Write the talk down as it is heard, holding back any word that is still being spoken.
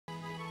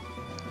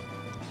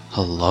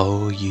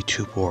Hello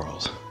YouTube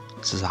world,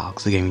 this is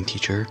Alex the Gaming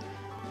Teacher,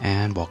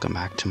 and welcome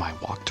back to my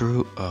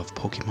walkthrough of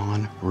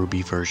Pokemon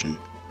Ruby version.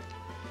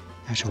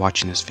 As you're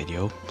watching this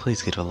video,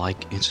 please give it a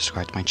like and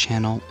subscribe to my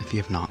channel if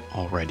you have not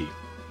already.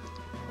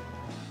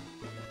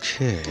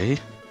 Okay,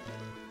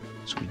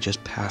 so we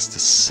just passed the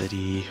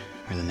city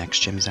where the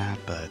next gym is at,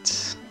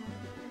 but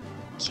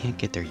can't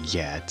get there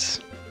yet.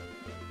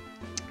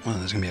 Well,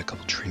 there's gonna be a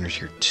couple trainers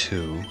here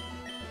too.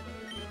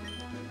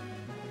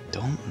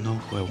 Don't know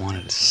who I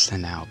wanted to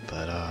send out,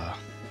 but I'll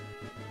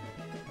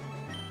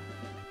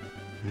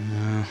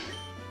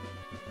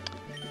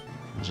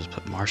just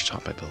put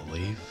Marshtomp, I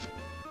believe.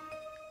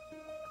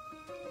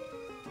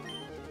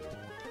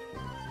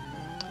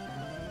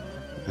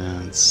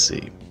 And let's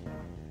see.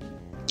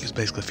 Because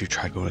basically if you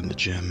try going in the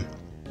gym,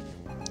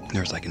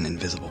 there's like an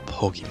invisible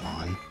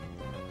Pokemon.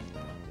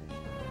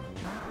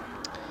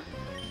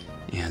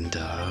 And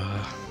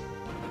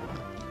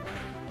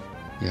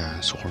yeah,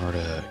 so in order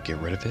to get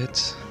rid of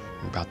it,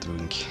 we're about to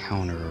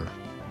encounter,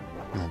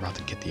 we're about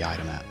to get the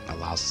item that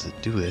allows us to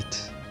do it.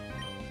 So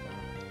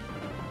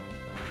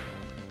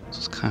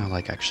it's kind of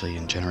like actually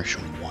in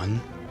Generation 1,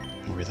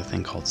 where we had a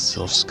thing called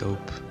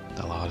Sylph-Scope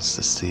that allowed us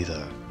to see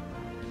the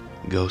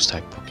ghost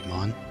type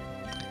Pokemon.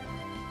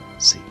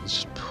 Let's see,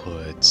 let's just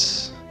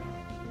put...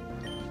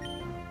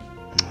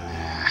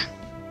 I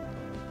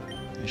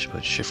should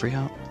put Shiftry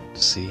out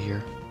to see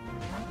here.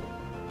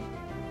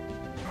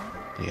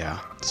 Yeah,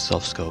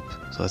 Sylph-Scope.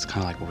 So that's kind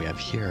of like what we have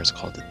here. It's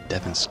called the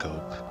Devon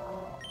Scope.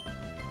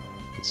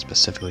 It's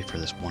specifically for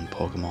this one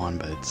Pokemon,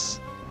 but it's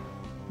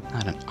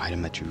not an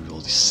item that you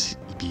will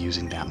be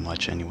using that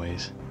much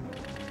anyways.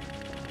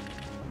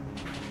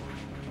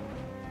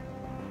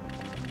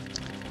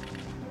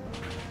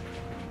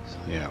 So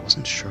yeah, I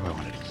wasn't sure what I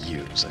wanted to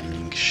use. I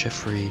mean,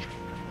 Shiftry,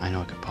 I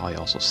know I could probably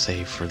also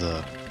save for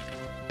the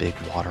big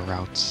water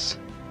routes.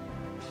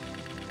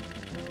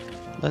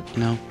 But, you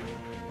know,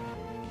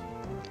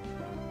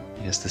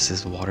 I guess this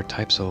is the water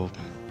type, so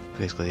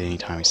basically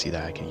anytime I see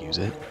that I can use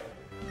it.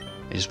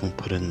 I just won't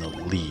put it in the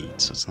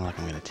lead, so it's not like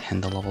I'm going to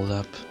tend to level it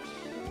up.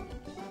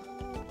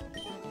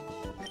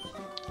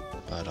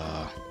 But,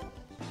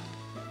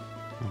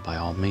 by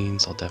all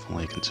means, I'll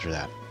definitely consider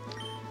that.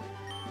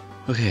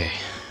 Okay,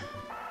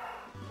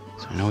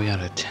 so I know we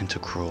had a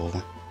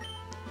Tentacruel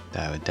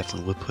that I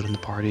definitely would put in the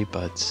party,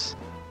 but...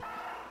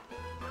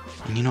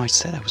 And you know, I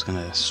said I was going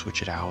to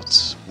switch it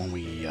out when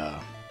we,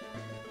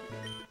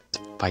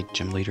 fight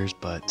gym leaders,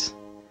 but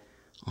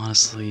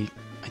honestly,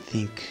 I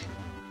think,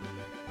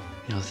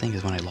 you know, the thing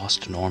is when I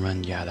lost to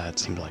Norman, yeah, that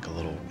seemed like a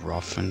little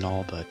rough and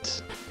all,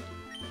 but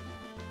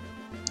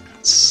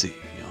let's see,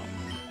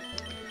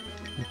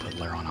 let me put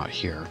Laron out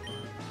here.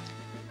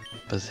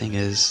 But the thing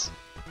is,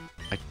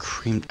 I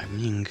pretty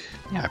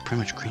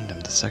much creamed him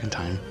the second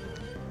time,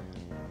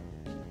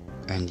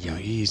 and you know,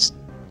 he's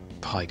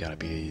probably gotta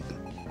be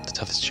the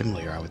toughest gym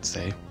leader, I would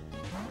say,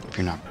 if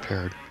you're not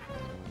prepared.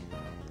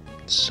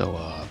 So,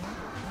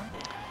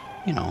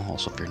 you know,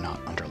 also if you're not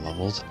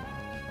under-leveled.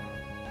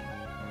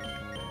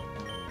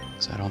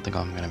 So I don't think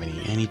I'm going to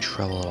have any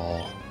trouble at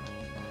all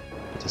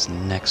with this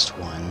next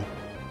one.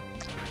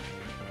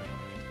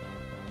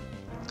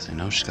 Because I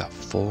know she's got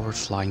 4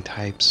 flying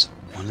types.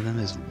 One of them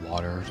is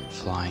water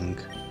flying.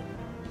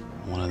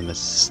 One of them is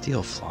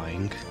steel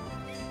flying.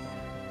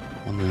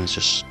 One of them is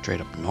just straight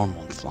up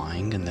normal and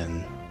flying. And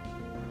then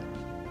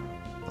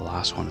the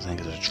last one I think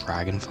is a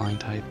dragon flying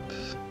type.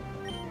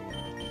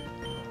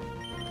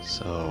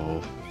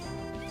 So...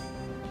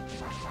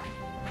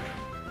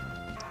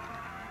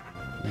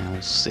 yeah,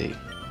 we'll see.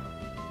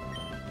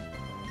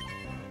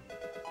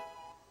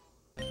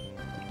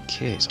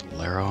 Okay, so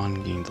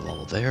Laron gained the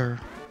level there.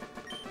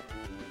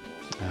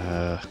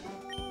 In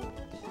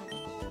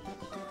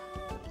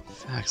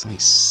fact, let me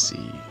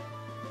see.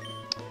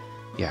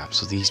 Yeah,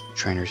 so these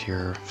trainers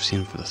here, I've seen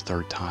them for the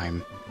 3rd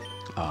time.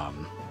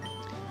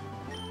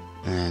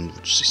 And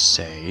we'll just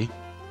say,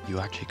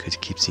 you actually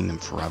could keep seeing them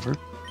forever.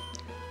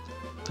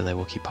 But they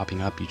will keep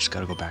popping up. You just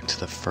gotta go back to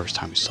the first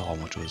time you saw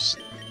them, which was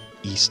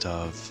east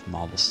of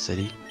Marble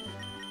City.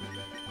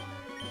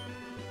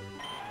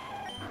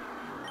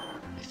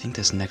 I think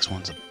this next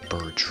one's a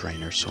bird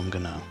trainer, so I'm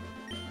gonna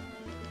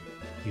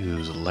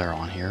use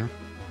Laron here.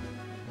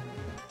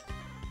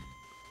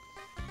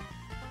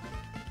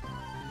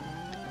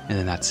 And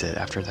then that's it.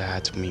 After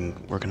that, I mean,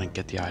 we're gonna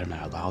get the item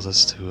that allows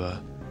us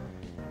to,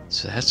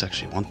 so that's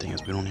actually one thing,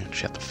 is we don't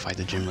actually have to fight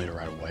the gym leader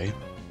right away.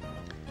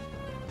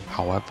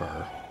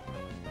 However,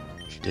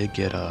 we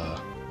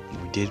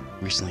did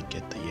recently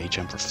get the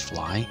HM for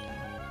Fly,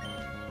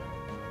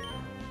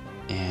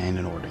 and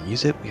in order to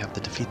use it, we have to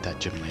defeat that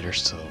gym leader,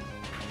 so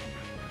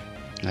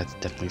that's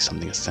definitely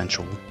something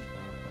essential.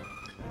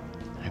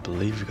 I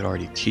believe we could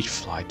already teach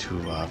Fly to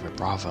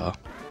Vibrava.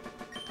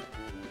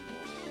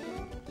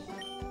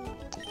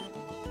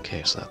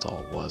 Okay, so that's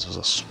all it was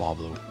a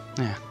Swablu.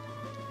 Yeah.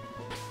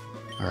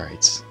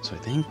 Alright, so I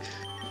think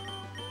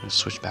I'm going to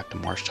switch back to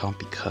Marshtomp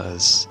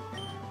because...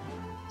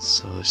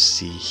 So let's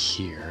see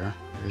here.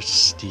 There's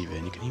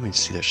Steven. You can even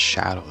see the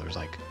shadow. There's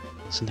like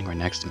something right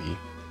next to me.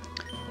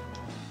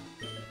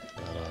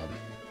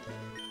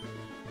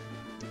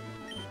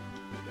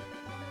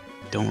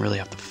 don't really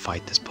have to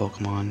fight this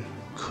Pokemon.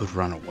 Could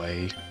run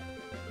away.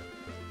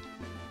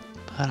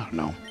 But I don't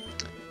know.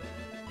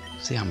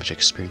 See how much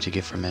experience you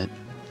get from it.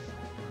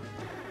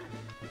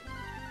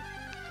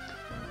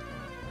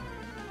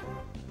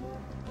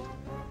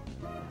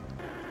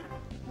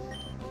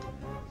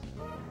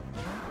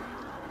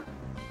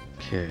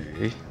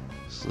 Okay,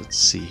 so let's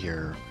see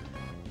here.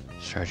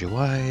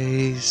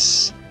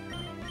 Strategy-wise,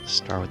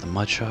 start with the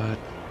Mud Shot.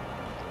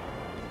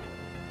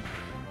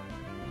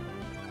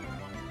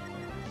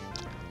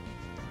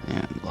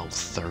 And level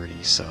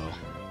 30, so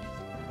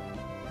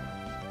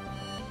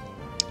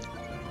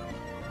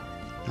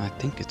I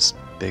think its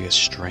biggest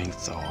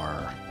strengths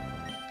are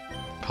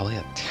probably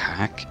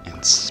attack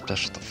and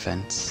special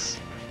defense.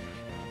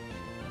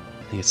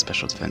 I think its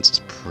special defense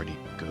is pretty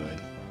good.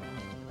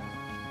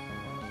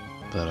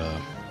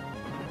 But,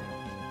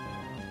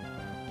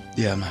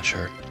 yeah, I'm not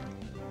sure.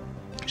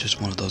 Just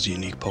one of those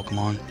unique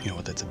Pokemon, you know,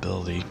 with its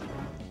ability.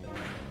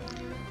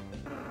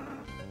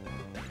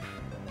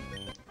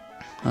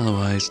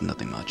 Otherwise,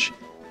 nothing much.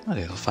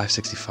 Okay, so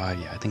 565,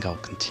 yeah, I think I'll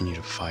continue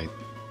to fight.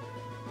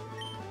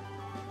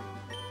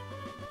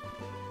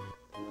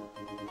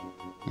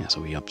 Yeah, so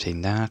we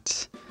obtained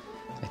that.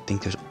 I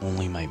think there's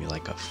only maybe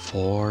like a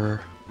 4,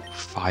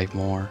 5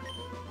 more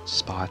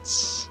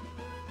spots.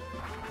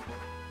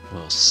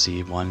 We'll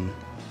see one.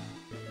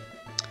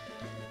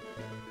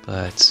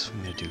 But what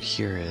I'm going to do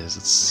here is,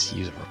 let's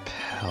use a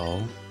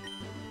repel.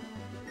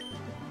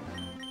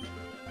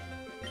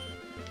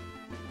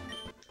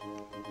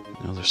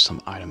 I know there's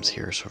some items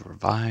here, so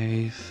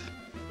revive.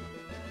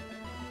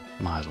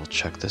 Might as well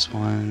check this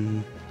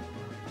one.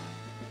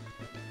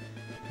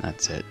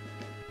 That's it.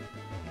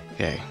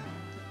 Okay,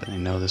 but I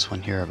know this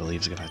one here I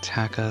believe is going to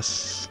attack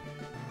us.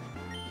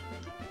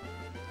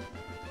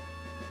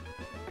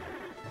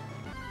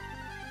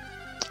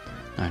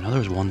 I know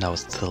there's one that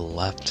was to the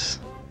left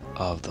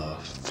of the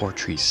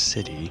Fortress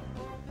City.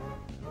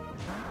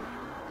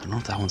 I don't know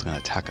if that one's going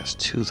to attack us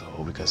too,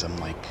 though, because I'm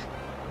like,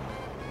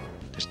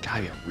 there's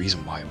gotta be a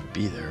reason why it would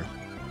be there.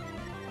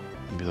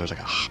 Maybe there's like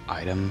a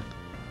item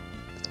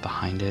that's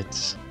behind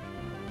it.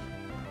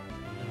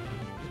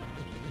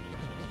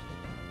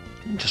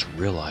 I just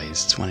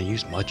realized when I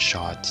used Mud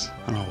Shot,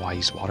 I don't know why I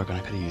used Water Gun, I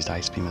could have used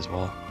Ice Beam as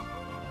well.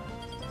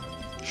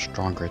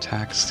 Stronger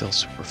attack, still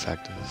super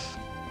effective.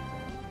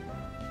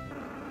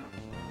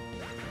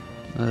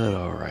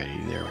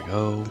 Alrighty, there we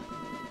go.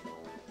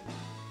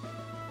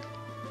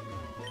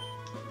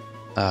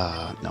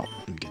 No,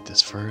 let me get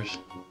this first.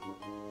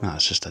 No,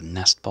 it's just a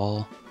nest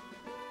ball.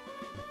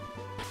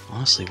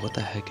 Honestly, what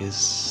the heck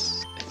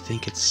is... I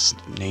think it's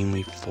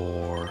namely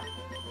for...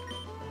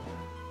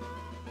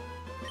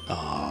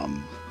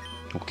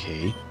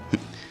 okay.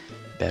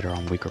 Better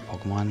on weaker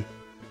Pokemon.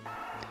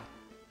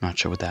 Not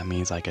sure what that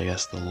means, like I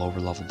guess the lower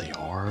level they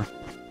are.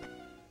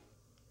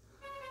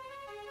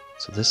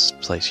 So this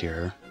place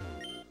here...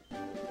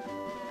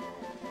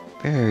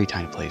 very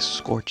tiny place,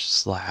 Scorched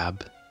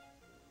Slab.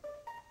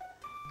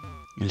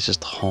 And it's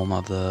just the home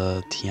of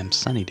the TM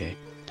Sunny Day.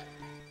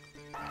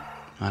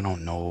 I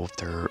don't know if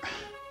there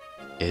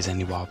is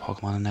any wild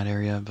Pokemon in that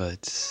area,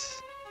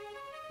 but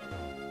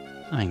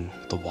I mean,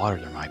 the water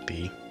there might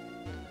be.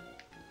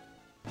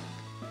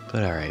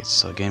 But alright,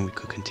 so again, we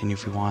could continue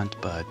if we want,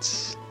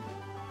 but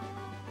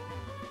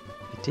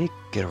we did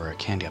get our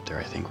candy up there,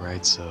 I think,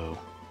 right? So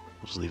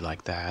we'll just leave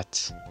like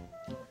that.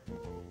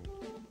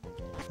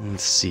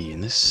 Let's see,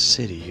 in this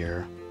city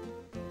here,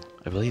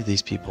 I believe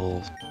these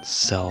people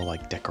sell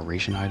like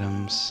decoration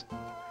items.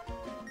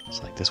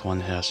 It's like this one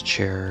has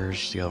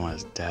chairs, the other one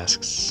has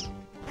desks.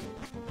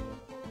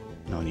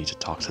 No need to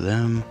talk to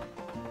them.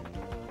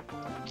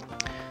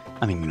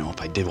 I mean, you know, if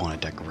I did want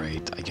to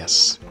decorate, I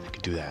guess I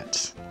could do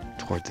that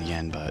towards the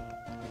end, but...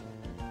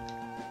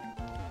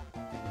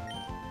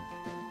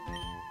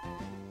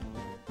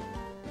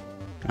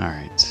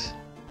 Alright,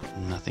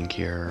 nothing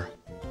here.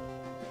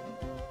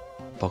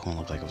 Pokemon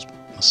looked like it was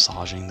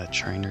massaging the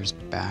trainer's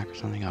back or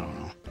something, I don't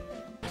know.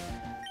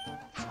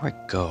 Before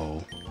I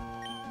go,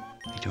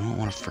 I do not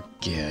want to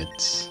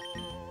forget...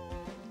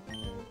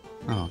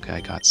 Oh, okay,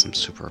 I got some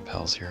super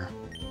repels here.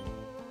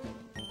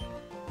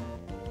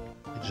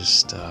 I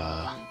just,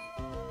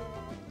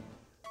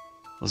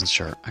 wasn't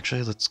sure.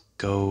 Actually, let's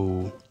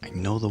go... I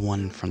know the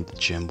one from the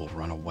gym will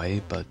run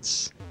away, but...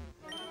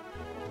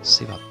 Let's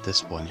see about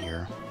this one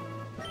here.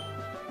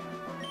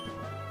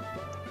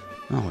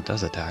 Oh, it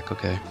does attack,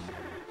 okay.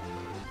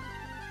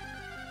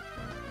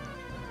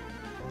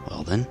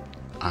 Well then,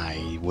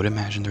 I would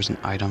imagine there's an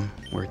item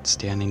where it's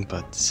standing,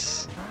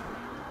 but...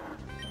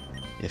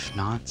 if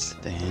not,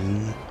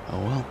 then... oh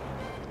well.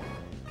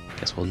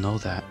 Guess we'll know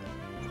that.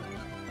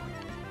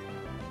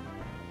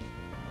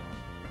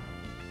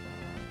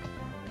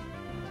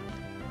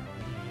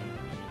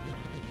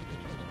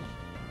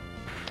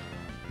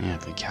 Yeah,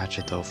 if we catch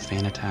it though,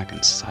 Fan Attack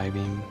and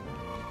Psybeam,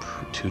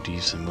 2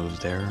 decent moves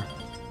there.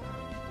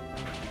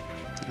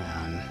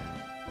 And...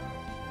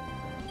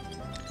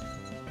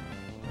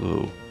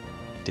 ooh,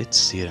 did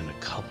see it in a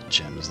couple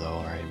gyms though,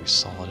 alright, we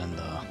saw it in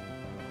the...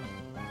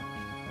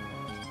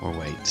 or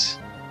wait,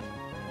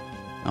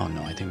 Oh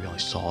no, I think we only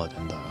saw it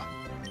in the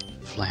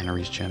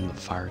Flannery's gym, the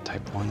fire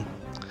type one.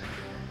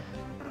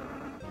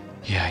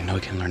 Yeah, I know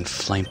we can learn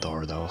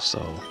flamethrower though,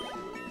 so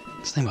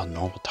this thing about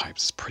normal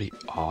types is pretty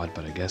odd,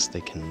 but I guess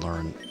they can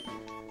learn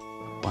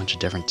a bunch of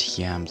different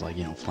TMs like,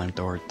 you know,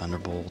 flamethrower,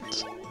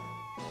 thunderbolt,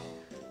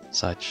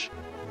 such.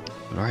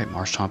 But alright,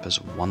 Marshtomp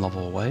is one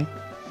level away.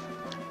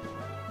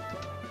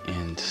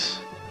 And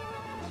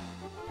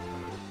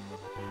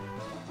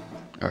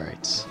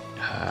alright,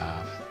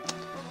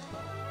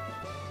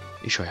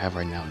 the issue I have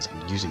right now is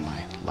I'm using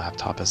my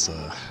laptop as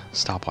a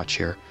stopwatch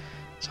here,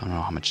 so I don't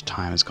know how much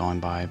time is going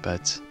by,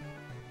 but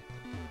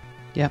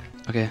yeah,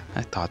 okay,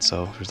 I thought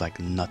so. There's like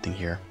nothing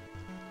here,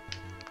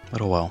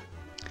 but oh well.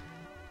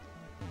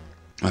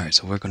 Alright,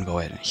 so we're gonna go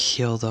ahead and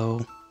heal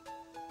though,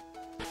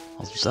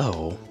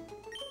 although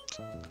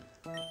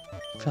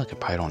I feel like I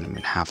probably don't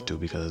even have to,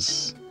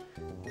 because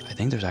I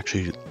think there's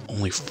actually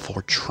only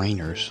 4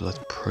 trainers, so that's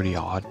pretty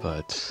odd,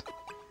 but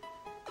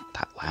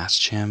that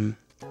last gym,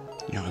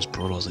 you know, as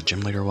brutal as the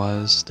gym leader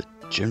was, the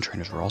gym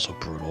trainers were also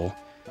brutal,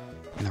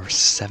 and there were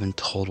 7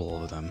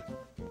 total of them.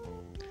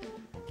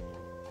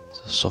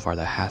 So far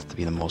that has to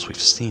be the most we've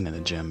seen in the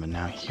gym, but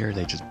now here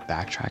they just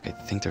backtrack. I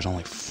think there's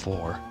only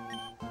 4.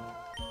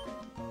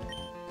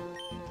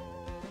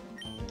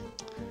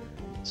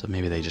 So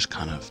maybe they just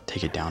kind of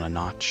take it down a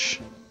notch.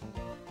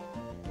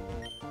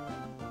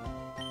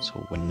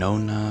 So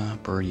Winona,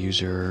 bird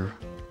user,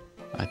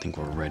 I think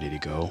we're ready to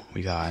go.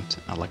 We got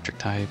electric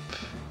type.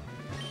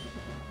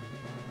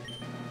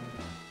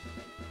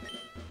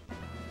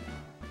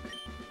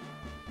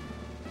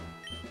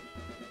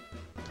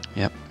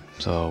 Yep,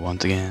 so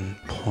once again,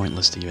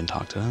 pointless to even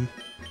talk to him.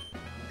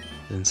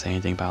 Didn't say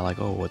anything about like,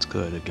 oh, what's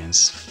good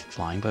against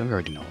flying, but we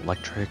already know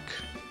electric,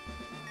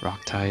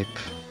 rock type.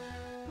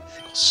 I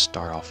think we'll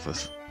start off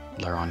with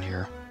Laron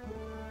here.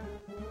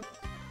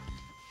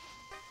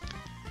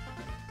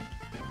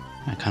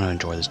 I kind of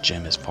enjoy this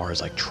gym as far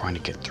as like trying to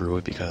get through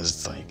it, because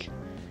it's like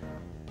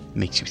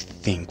makes you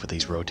think with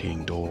these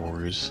rotating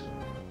doors.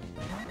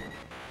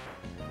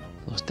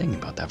 I was thinking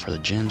about that for the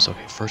gyms.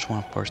 Okay, first one,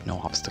 of course, no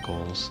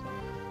obstacles.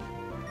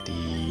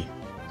 The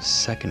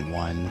second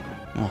one,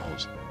 well, it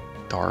was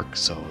dark,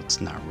 so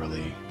it's not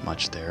really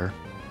much there.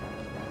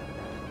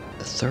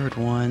 The third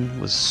one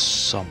was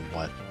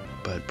somewhat,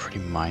 but pretty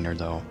minor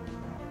though.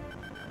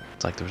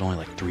 It's like there was only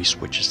like 3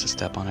 switches to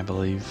step on, I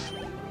believe.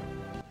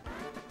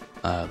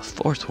 The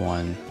fourth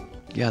one,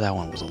 yeah, that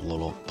one was a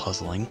little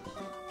puzzling.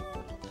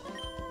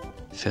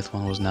 Fifth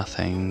one was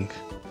nothing.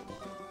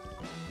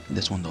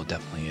 This one though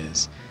definitely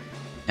is.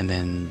 And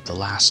then the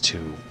last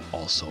 2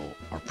 also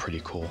are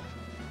pretty cool,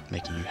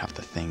 making you have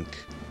to think.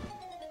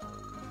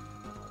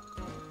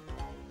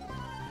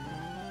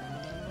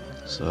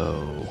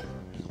 So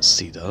you'll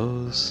see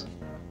those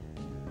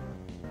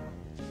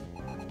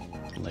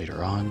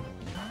later on.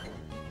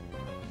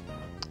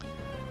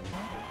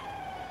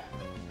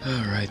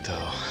 Alright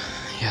though,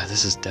 yeah,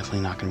 this is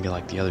definitely not going to be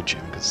like the other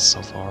gym, because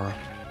so far,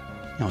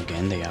 you know,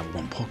 again, they have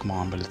 1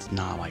 Pokemon, but it's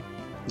not like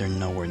they're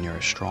nowhere near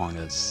as strong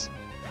as...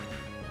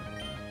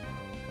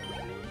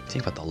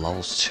 Think about the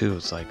levels too.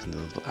 It's like in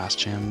the last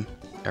gym,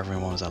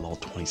 everyone was at level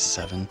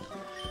 27.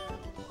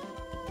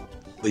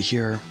 But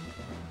here,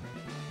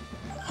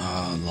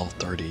 level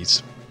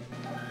 30s.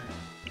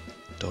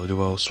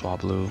 Doduo,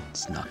 Swablu,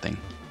 it's nothing.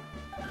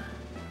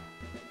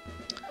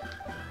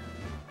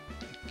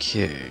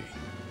 Okay.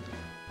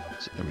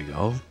 So there we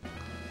go.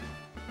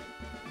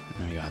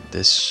 And we got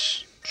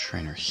this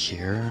trainer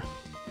here.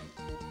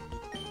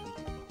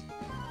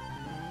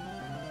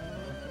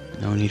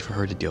 No need for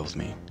her to deal with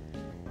me.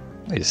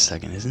 Wait a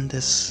second, wasn't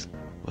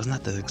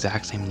that the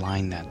exact same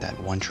line that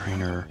one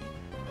trainer,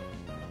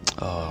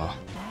 you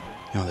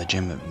know, the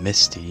gym at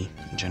Misty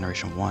in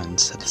Generation 1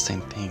 said the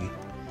same thing?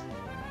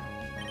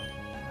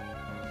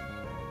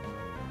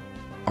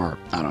 Or,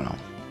 I don't know.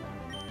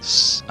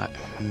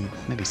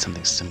 Maybe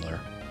something similar.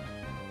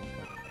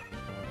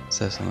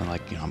 Says something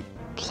like, you know, I'm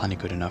plenty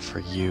good enough for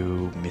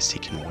you, Misty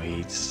can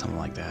wait, something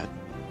like that.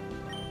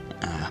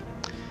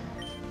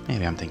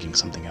 Maybe I'm thinking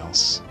something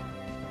else.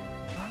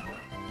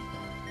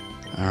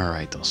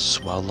 Alright, they'll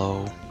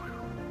swallow.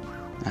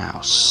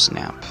 Ow,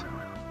 snap.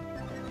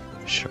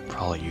 Should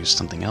probably use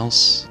something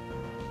else.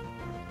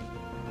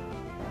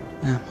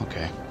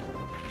 Okay.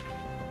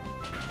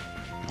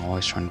 I'm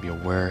always trying to be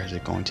aware, is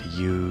it going to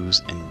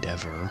use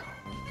Endeavor?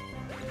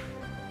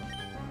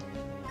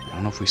 I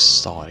don't know if we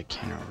saw it, I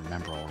can't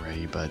remember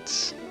already,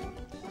 but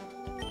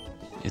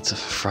it's a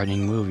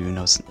frightening move, even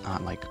though it's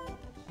not like,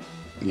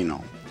 you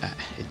know,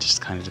 it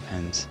just kind of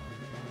depends.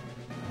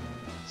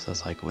 So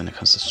it's like when it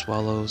comes to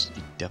swallows,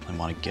 you definitely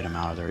want to get them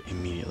out of there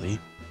immediately.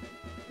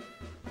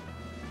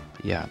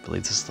 But yeah, I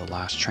believe this is the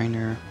last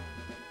trainer.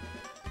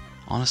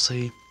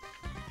 Honestly,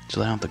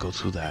 so I don't have to go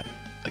through that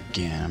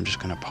again, I'm just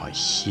gonna probably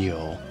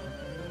heal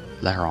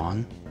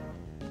Laron.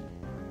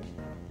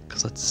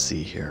 Because let's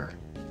see here.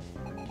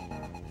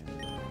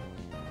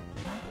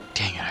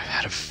 Dang it, I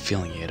had a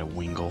feeling he had a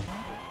Wingull.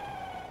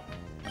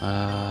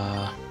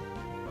 Well,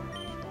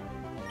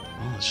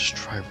 let's just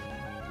try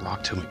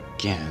Rock Tomb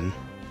again.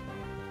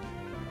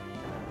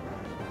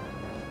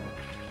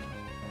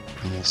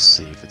 And we'll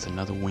see. If it's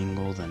another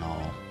Wingle, then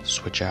I'll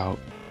switch out.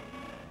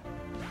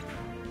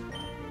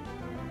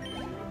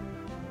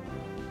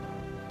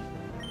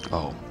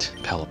 Oh,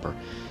 Pelipper.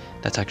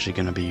 That's actually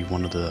going to be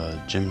one of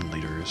the gym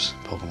leaders'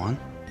 Pokemon.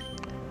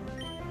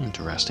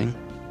 Interesting.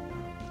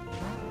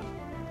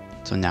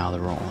 So now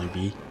there will only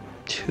be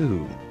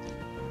 2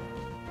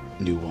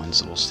 new ones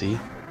that we'll see.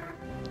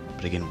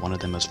 But again, one of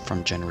them is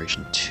from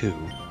Generation 2.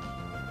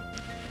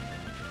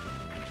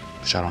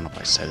 Which I don't know if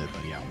I said it,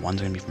 but yeah, one's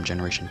going to be from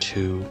Generation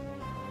 2.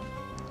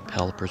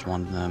 Pelipper's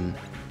one of them.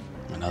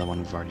 Another one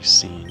we've already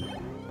seen.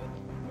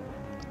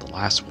 But the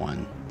last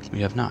one,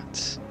 we have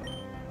not.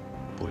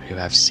 But we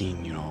have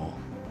seen, you know,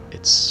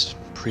 its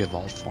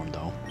pre-evolved form,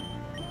 though.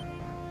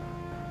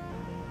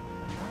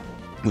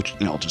 Which,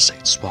 you know, I'll just say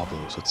it's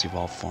Swablu, so it's the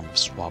evolved form of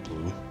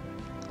Swablu.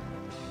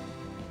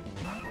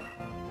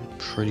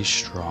 Pretty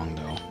strong,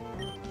 though.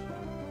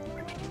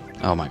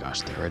 Oh my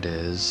gosh, there it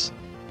is.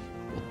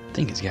 Well, the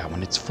thing is, yeah,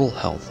 when it's full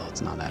health, though,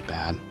 it's not that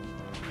bad.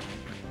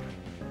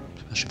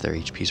 Especially if their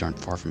HPs aren't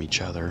far from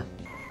each other.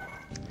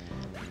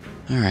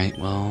 Alright,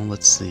 well,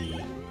 let's see.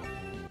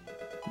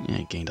 Yeah,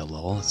 it gained a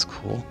level, that's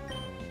cool.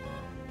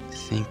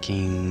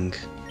 Thinking...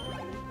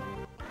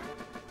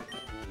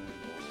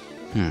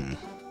 trying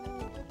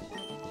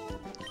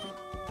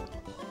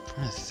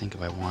to think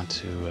if I want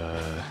to, do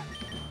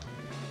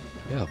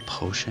we have a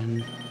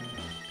potion?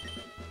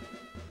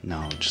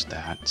 No, just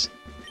that.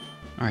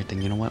 Alright,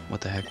 then you know what?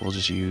 What the heck? We'll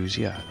just use,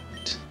 yeah.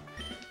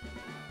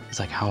 It's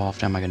like, how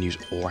often am I going to use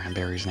Oran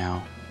berries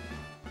now?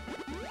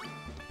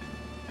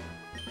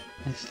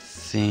 I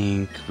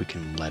think we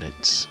can let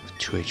it with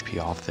 2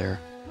 HP off there.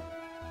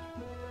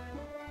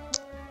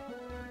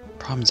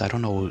 Problem is, I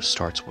don't know who it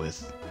starts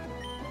with.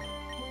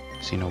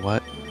 So you know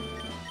what?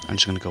 I'm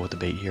just going to go with the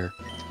bait here.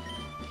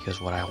 Because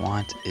what I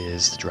want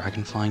is the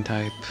Dragon Flying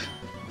type.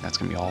 That's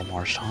going to be all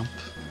Marshtomp.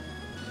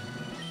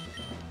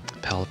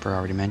 Pelipper, I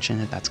already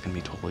mentioned it. That's going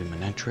to be totally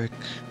Manectric.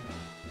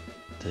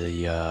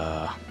 The,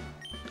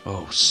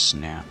 oh,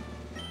 snap.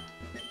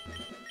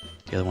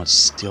 The other one's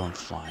Steel and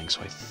Flying,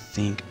 so I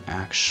think,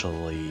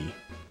 actually...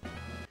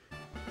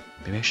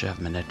 Maybe I should have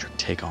Manectric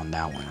take on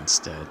that one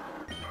instead.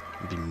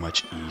 It'd be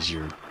much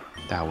easier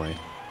that way.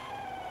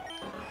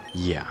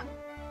 Yeah.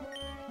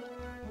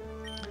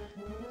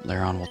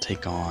 Lairon will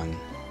take on...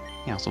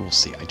 Yeah, so we'll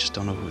see. I just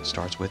don't know who it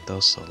starts with, though,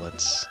 so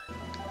let's...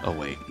 Oh,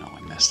 wait. No,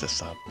 I messed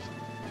this up.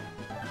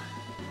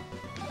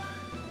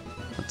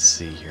 Let's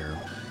see here.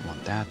 I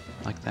want that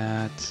like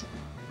that.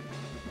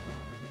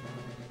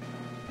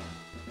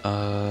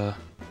 Let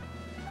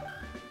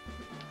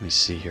me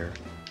see here.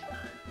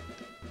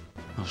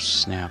 Oh,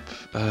 snap.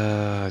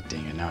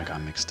 Dang it. Now I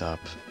got mixed up.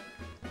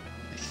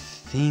 I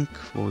think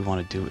what we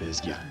want to do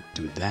is, yeah,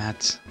 do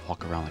that.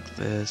 Walk around like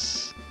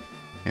this.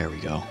 There we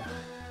go.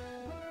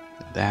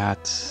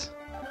 That.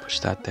 Push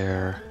that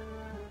there.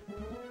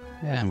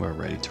 And we're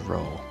ready to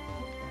roll.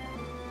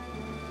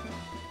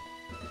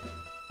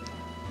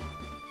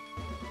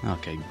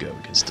 Okay, good.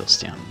 We can still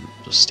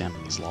just stand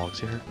on these logs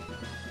here.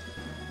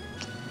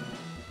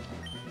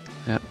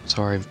 Yep,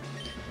 sorry.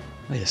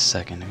 Wait a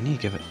second. I need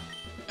to give it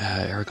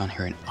Aragon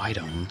here an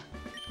item.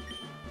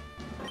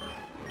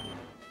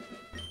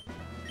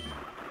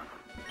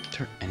 Is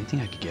there anything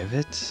I could give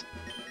it?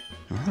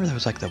 I remember there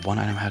was like the one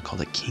item I had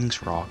called the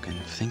King's Rock, and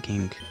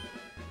thinking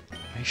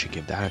I should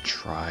give that a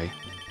try.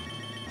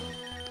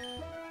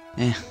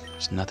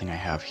 There's nothing I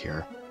have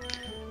here.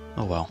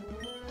 Oh well.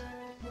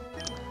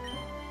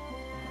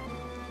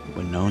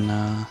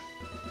 Winona.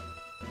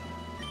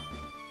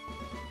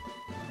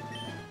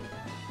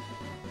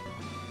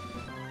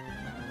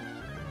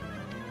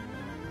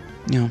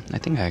 You know, I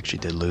think I actually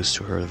did lose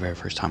to her the very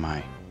first time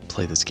I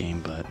played this game,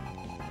 but...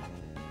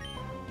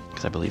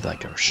 Because I believe,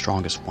 like, our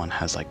strongest one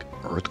has, like,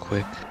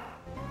 Earthquake.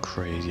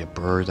 Crazy, a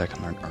bird that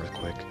can learn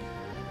Earthquake.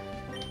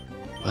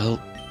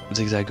 Well,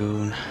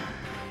 Zigzagoon.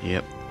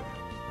 Yep.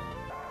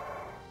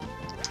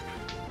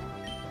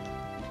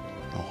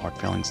 No hard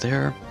feelings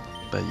there.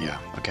 But yeah,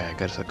 okay, I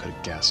guess I could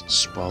have guessed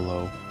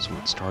Swallow is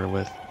what it started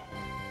with.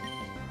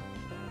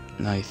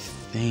 And I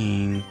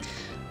think...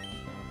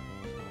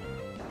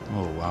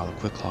 Oh wow, the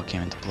Quick Claw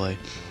came into play.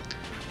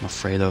 I'm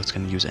afraid though it's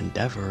going to use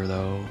Endeavor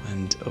though,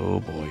 and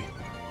oh boy.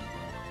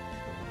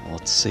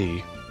 Let's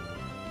see.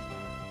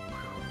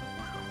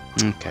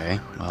 Okay,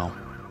 well,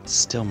 it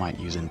still might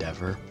use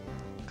Endeavor,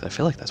 because I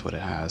feel like that's what it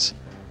has.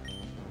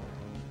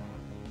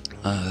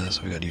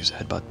 So we gotta use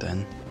Headbutt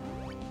then.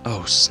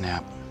 Oh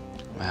snap.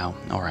 Well,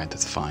 alright,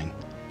 that's fine.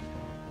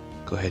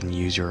 Go ahead and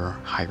use your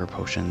Hyper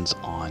Potions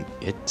on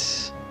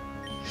it.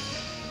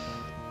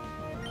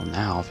 Well,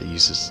 now if it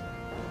uses...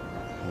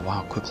 Oh,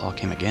 wow, Quick Claw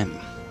came again.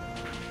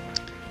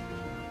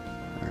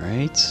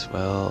 Alright,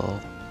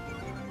 well...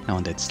 That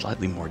one did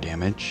slightly more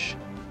damage.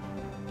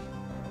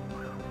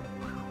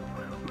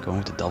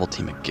 Going to double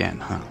team again,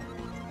 huh?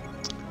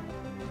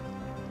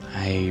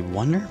 I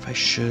wonder if I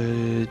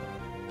should...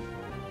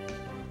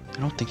 I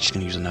don't think she's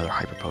going to use another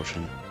Hyper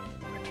Potion.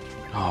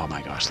 Oh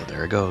my gosh, so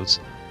there it goes.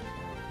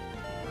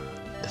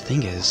 The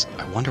thing is,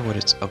 I wonder what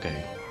it's...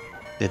 Okay,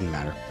 didn't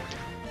matter.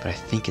 But I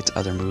think its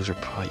other moves are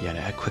probably, yeah, it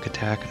had Quick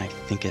Attack, and I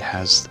think it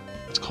has,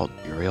 it's called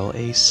Aerial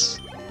Ace.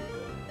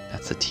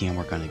 That's the TM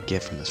we're going to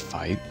get from this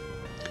fight.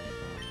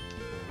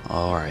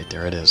 Alright,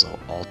 there it is,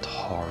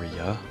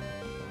 Altaria.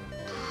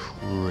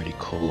 Pretty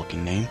cool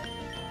looking name.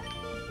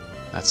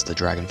 That's the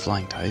Dragon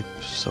Flying type,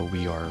 so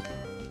we are...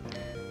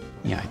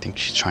 Yeah, I think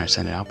she's trying to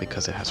send it out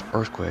because it has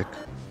Earthquake.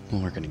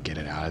 And we're going to get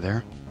it out of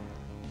there.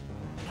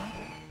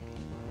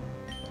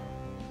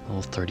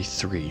 Level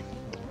 33.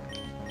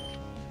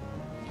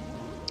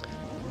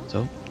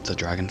 So, it's a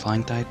Dragon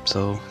Flying type,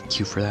 so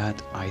Q for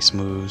that. Ice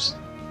moves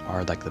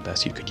are like the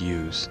best you could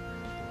use.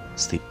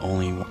 It's the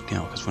only one, you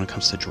know, because when it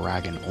comes to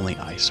Dragon, only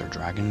Ice or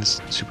Dragon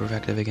is super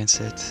effective against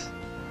it.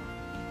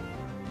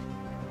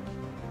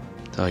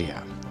 So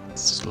yeah,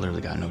 it's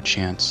literally got no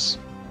chance.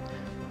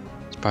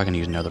 It's probably going to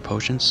use another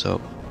potion, so...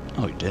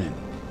 Oh, he didn't.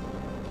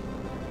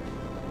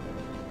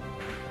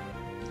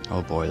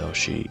 Oh boy, though,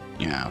 she...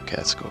 Yeah, okay,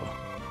 let's go.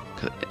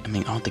 I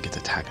mean, I don't think its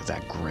attack is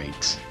that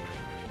great.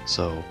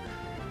 So,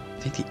 I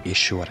think the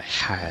issue what I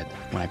had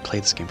when I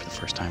played this game for the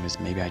first time is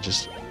maybe I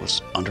just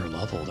was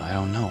under-leveled. I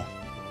don't know.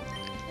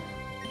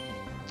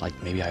 Like,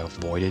 maybe I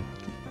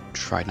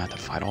tried not to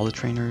fight all the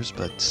trainers,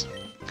 but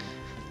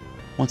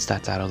once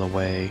that's out of the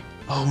way...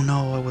 Oh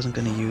no, I wasn't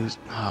going to use...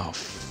 Oh,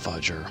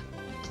 fudger.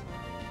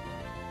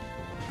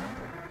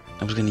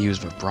 I was going to use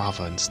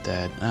Vibrava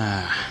instead.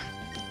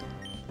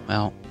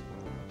 Well,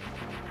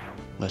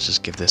 let's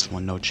just give this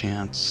one no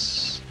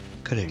chance.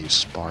 Could have used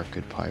Spark,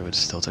 it probably would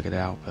have still took it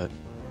out, but...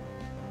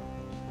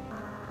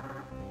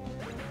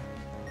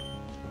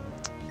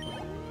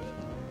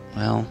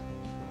 Well,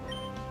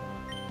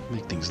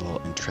 make things a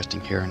little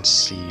interesting here and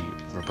see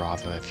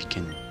Vibrava if you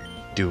can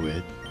do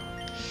it.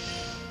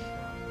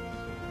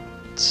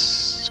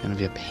 It's gonna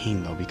be a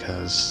pain though,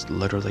 because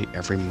literally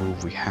every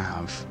move we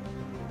have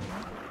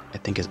I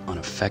think is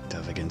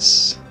ineffective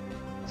against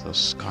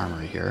those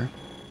Skarmory here.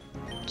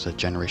 It's a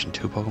Generation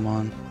 2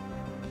 Pokemon.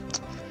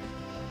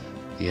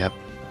 Yep.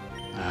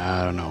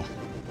 I don't know.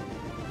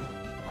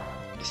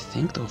 I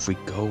think though if we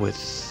go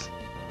with...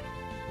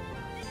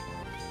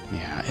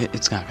 Yeah,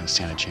 it's not gonna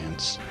stand a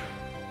chance.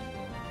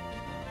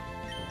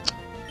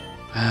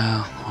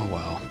 Well, oh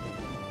well.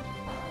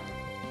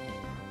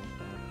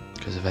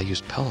 Because if I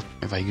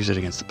use it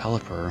against the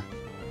Pelipper,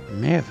 I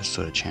may have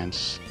stood a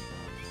chance.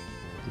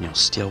 You know,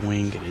 Steel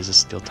Wing, it is a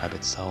Steel type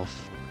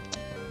itself.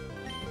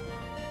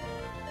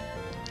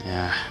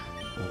 Yeah,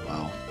 oh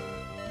well.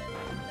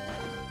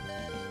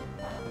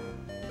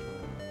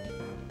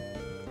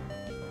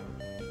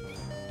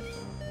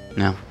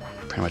 No,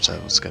 pretty much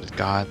that was what it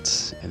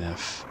got. And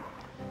if,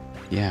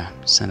 yeah,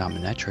 send out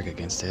Manectric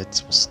against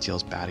it, well,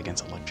 Steel's bad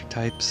against electric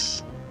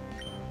types.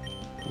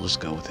 We'll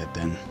just go with it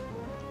then.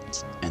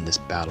 Let's end this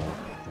battle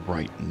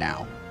right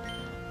now.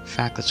 In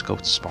fact, let's go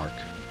with Spark.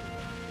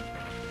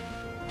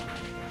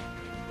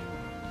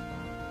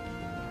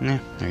 Yeah,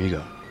 there you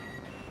go.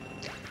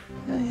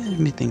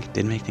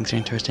 Did make things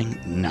interesting?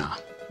 Nah,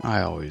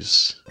 I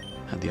always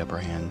had the upper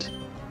hand.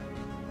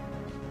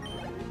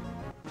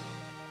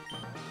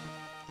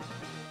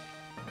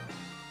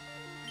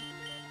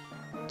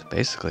 So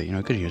basically, you know,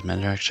 you could use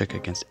Manectric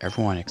against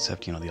everyone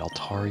except, you know, the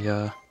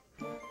Altaria.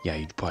 Yeah,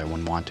 you probably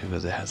wouldn't want to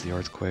because it has the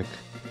Earthquake.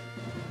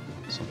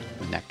 So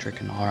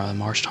Manectric and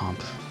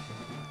Marshtomp.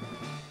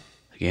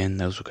 Again,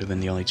 those could have been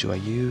the only two I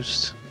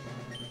used.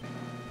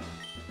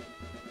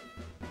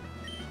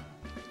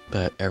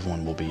 But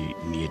everyone will be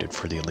needed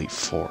for the Elite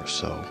Four,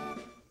 so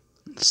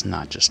let's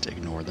not just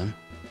ignore them.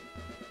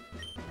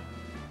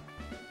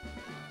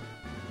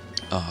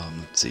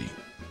 Let's see.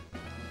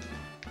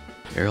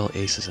 Aerial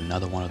Ace is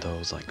another one of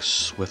those like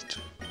Swift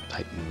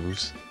type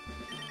moves.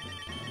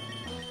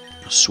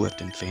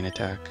 Swift and Feint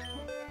Attack.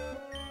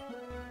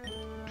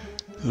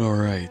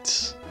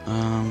 Alright.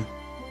 I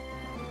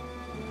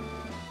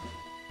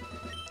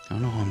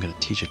don't know who I'm gonna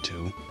teach it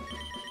to.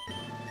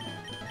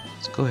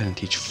 Let's go ahead and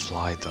teach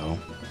Fly though.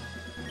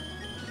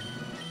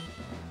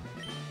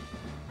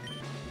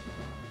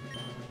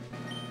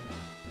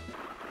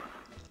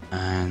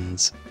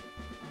 And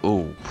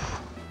oh,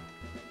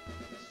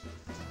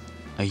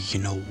 you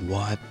know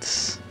what?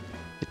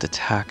 Its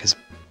attack is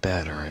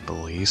better, I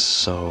believe.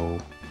 So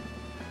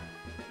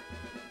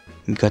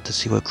you got to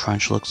see what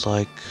Crunch looks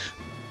like.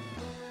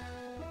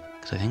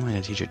 Cause I think I'm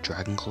gonna teach it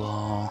Dragon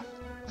Claw.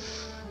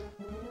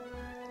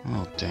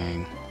 Oh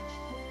dang!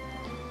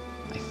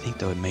 I think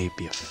though it may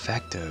be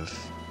effective.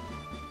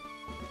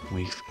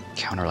 We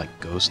counter like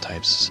Ghost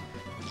types,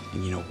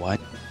 and you know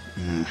what?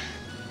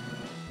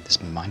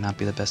 This might not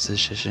be the best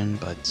decision,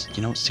 but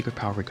you know, Secret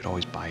Power, we could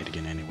always buy it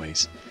again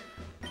anyways.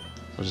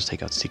 So I'll just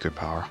take out Secret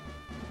Power.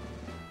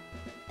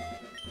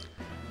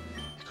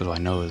 Because what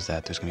I know is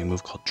that there's going to be a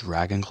move called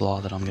Dragon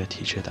Claw that I'm going to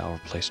teach it that will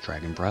replace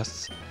Dragon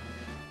Breath.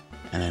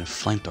 And then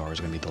Flamethrower is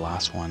going to be the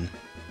last one.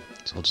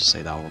 So I'll just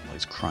say that will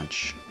replace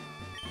Crunch.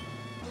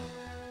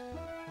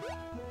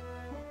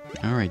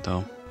 Alright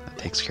though, that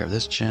takes care of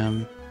this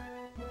gym.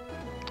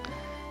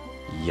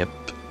 Yep.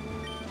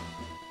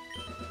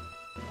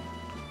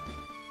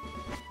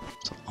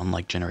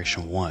 Unlike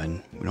Generation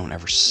 1, we don't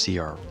ever see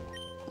our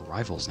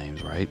rivals'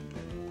 names, right?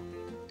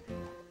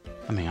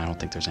 I mean, I don't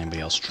think there's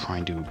anybody else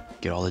trying to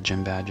get all the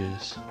gym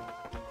badges.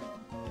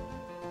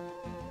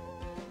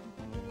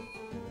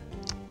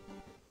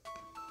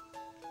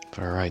 But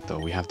alright, though,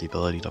 we have the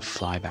ability to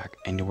fly back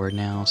anywhere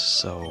now,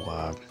 so,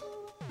 I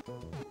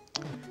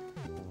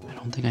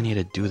don't think I need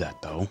to do that,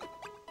 though.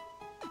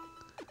 I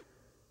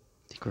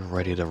think we're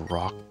ready to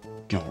rock,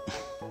 yeah,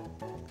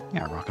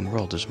 rock and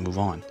roll, just move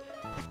on.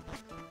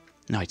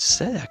 Now, I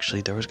said,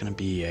 actually, there was going to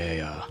be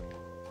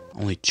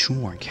only 2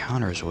 more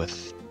encounters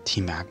with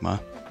Team Magma.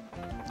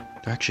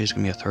 There actually is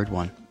going to be a 3rd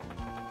one.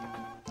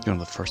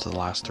 The first of the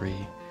last 3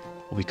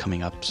 will be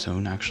coming up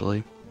soon,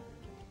 actually.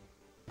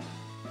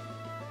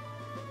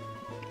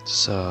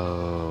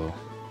 So,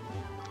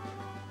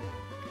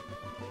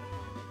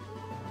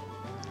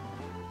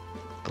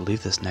 I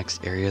believe this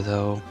next area,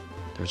 though,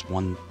 there's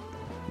one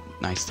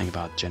nice thing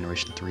about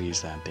Generation 3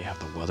 is that they have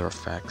the weather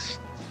effects.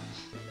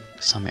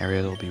 Some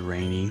areas will be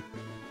rainy.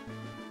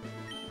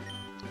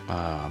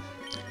 I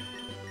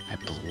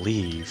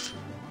believe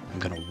I'm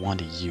gonna want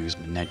to use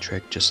Minette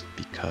Trick just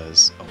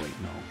because. Oh wait,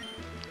 no.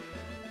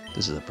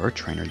 This is a bird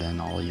trainer.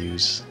 Then I'll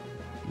use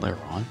later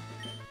on.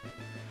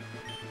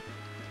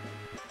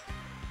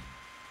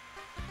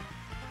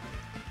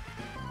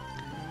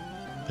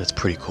 That's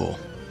pretty cool.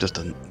 Just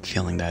the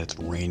feeling that it's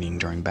raining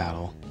during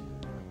battle.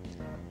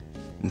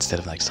 Instead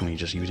of like somebody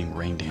just using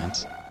Rain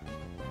Dance.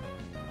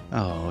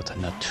 Oh, it's a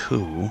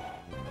Natu.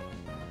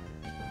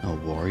 No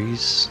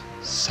worries.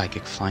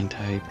 Psychic Flying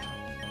type.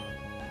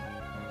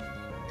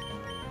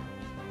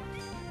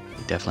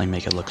 They definitely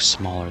make it look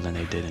smaller than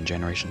they did in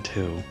Generation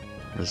 2.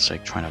 It's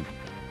like trying to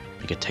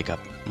make it take up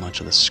much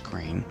of the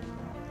screen.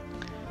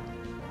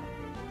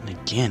 And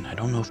again, I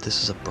don't know if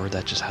this is a bird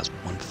that just has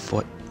 1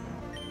 foot.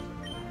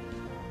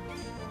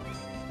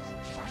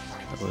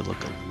 That would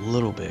look a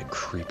little bit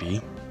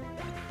creepy.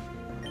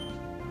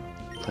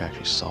 If I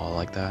actually saw it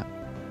like that.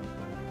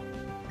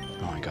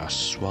 Oh my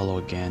gosh, swallow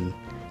again.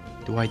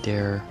 Do I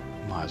dare?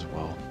 Might as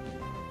well.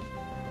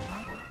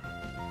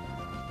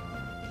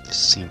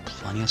 Just seen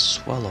plenty of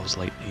swallows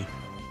lately.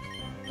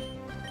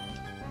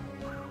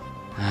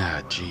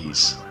 Ah,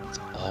 jeez. That's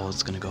all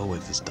it's gonna go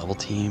with is double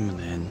team, and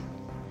then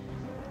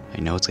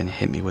I know it's gonna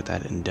hit me with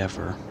that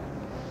Endeavor.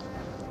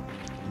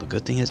 The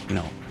good thing is,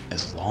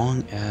 as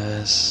long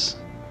as...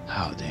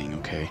 Oh, dang,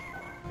 okay.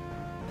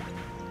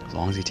 As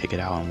long as you take it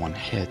out in 1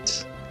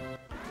 hit,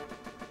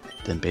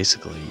 then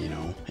basically,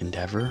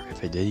 Endeavor,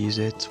 if I did use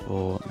it,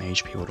 well, my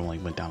HP would only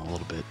went down a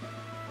little bit.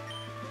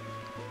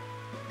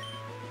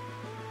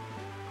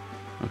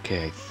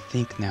 Okay, I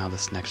think now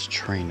this next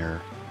trainer,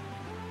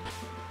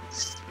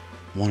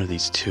 one of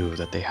these 2,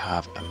 that they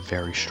have a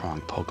very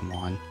strong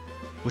Pokemon,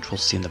 which we'll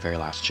see in the very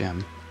last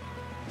gym.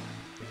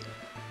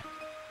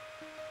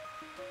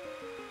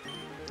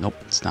 Nope,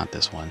 it's not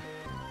this one.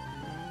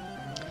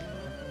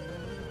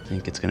 I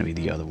think it's gonna be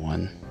the other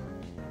one.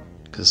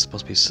 Because it's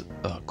supposed to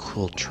be a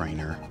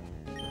Cooltrainer.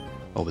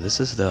 Oh, but this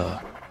is the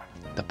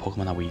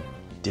Pokemon that we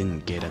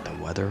didn't get at the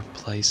weather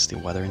place, the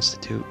Weather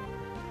Institute.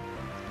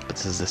 But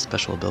this is the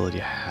special ability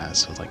it has.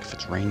 So like if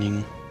it's raining,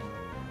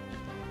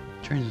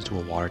 it turns into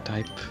a water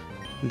type.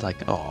 It's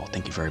like, oh,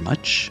 thank you very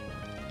much.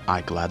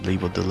 I gladly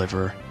will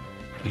deliver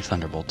a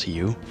Thunderbolt to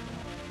you.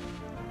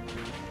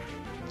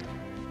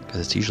 Because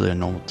it's usually a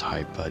normal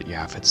type, but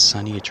yeah, if it's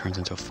sunny, it turns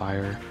into a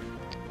fire.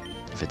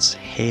 If it's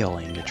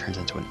hailing, it turns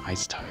into an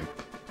ice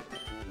type.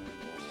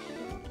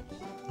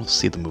 We'll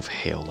see the move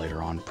Hail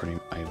later on,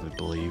 I would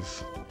believe.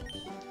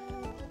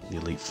 The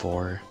Elite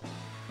Four.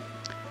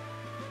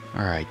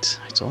 Alright,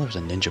 I saw there's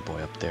a Ninja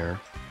Boy up there.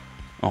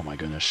 Oh my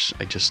goodness,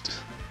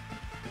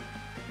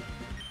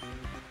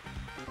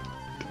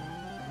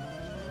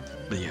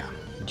 But yeah,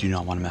 you do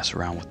not want to mess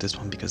around with this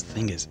one because the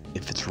thing is,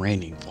 if it's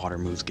raining, water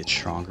moves get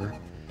stronger.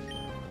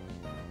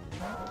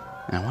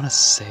 And I want to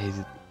say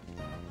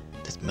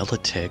this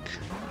Militic,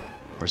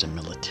 or is it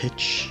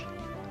Militich?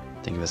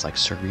 Think of it as like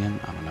Serbian,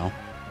 I don't know.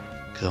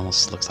 Because it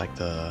almost looks like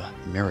the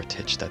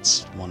Miritich,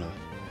 that's one of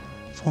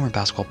former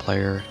basketball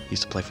player,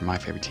 used to play for my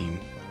favorite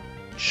team,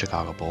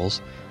 Chicago Bulls.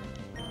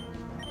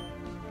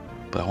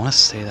 But I want to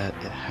say that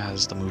it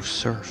has the move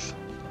Surf.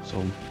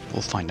 So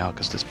we'll find out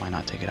because this might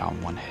not take it out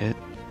in 1 hit.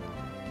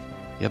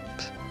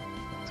 Yep.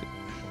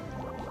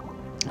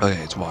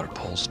 Okay, it's Water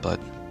Pulse, but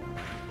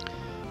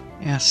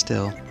yeah,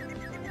 still.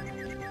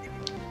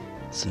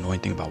 It's the annoying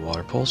thing about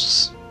Water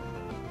Pulse.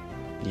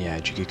 Yeah,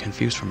 you get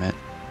confused from it.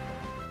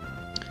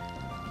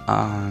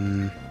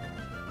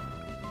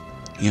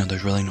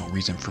 There's really no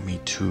reason for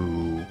me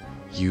to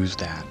use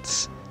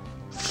that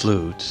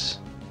flute.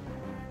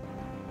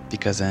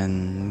 Because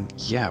then,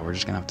 yeah, we're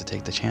just gonna have to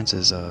take the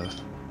chances of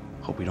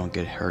hope we don't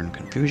get hurt in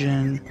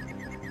confusion.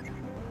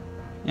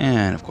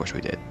 And of course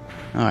we did.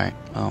 Alright,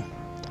 well.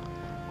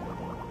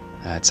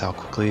 That's how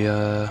quickly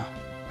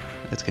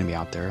it's gonna be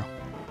out there.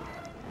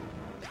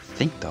 I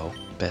think though,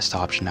 best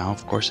option now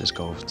of course is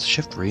go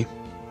Shift Re.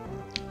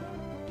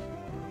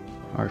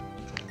 Or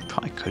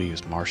probably could have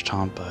used Marsh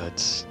Tomp,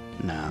 but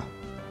nah.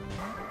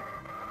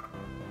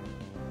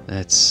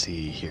 Let's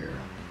see here.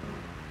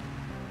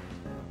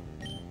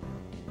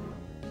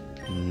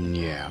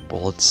 Yeah,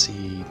 Bullet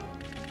Seed.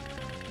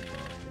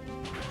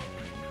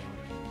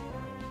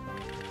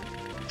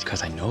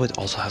 Because I know it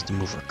also has to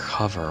move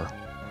Recover.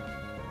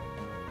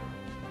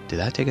 Did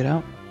that take it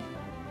out?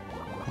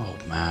 Oh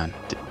man.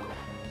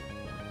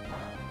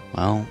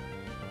 Well.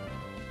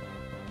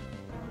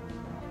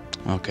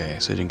 Okay,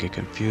 so I didn't get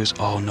confused.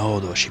 Oh no,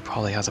 though, she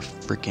probably has a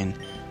freaking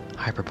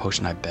Hyper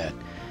Potion, I bet.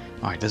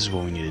 Alright, this is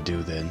what we need to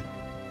do then.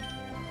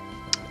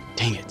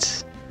 Dang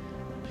it.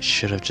 I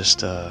should have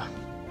just, It's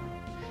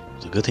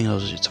a good thing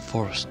it's a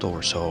full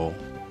restore, so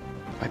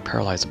if I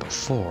paralyzed it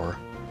before,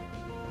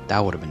 that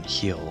would have been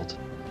healed.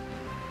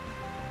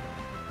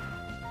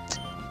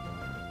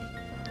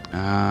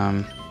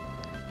 I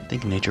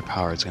think Nature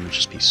Power is going to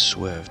just be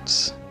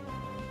Swift.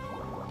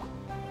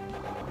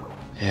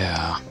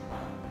 Yeah.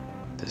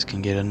 This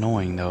can get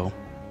annoying, though.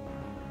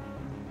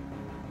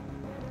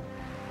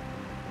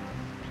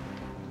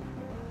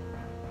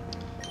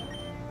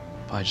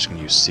 Probably just going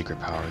to use Secret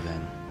Power,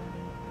 then.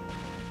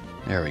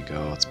 There we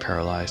go. It's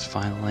paralyzed,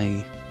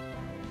 finally.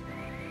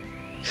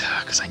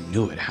 Because I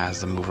knew it has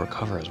the move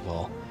Recover as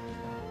well.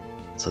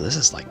 So this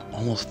is like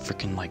almost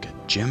freaking like a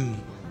gym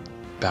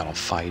battle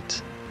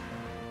fight.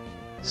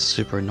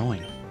 Super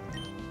annoying.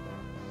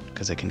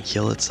 Because it can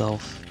heal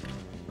itself.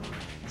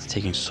 It's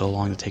taking so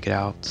long to take it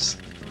out.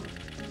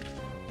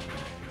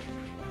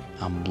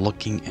 I'm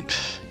looking and,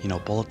 you know,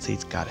 Bullet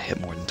Seed's got to hit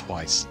more than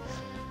twice.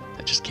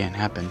 That just can't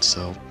happen,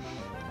 so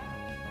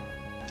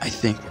I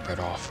think we're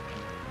better off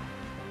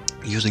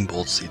using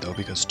Bullet Seed though,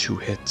 because 2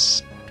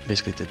 hits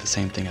basically did the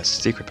same thing as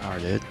Secret Power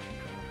did.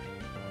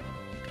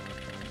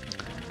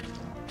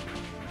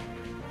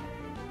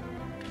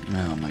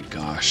 Oh my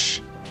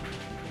gosh.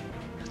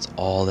 That's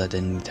all that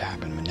didn't need to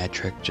happen.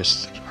 Manectric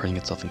just hurting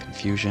itself in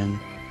confusion.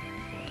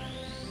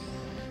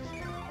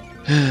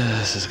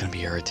 This is gonna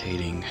be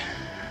irritating.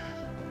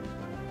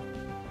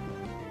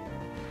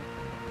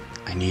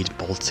 I need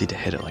Bullet Seed to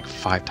hit it like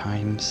 5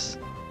 times.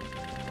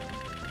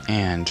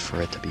 And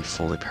for it to be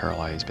fully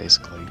paralyzed,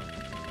 basically.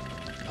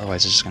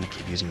 Otherwise, it's just gonna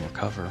keep using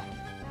Recover.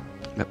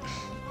 Yep.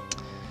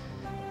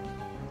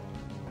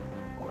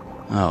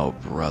 Oh,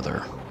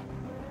 brother.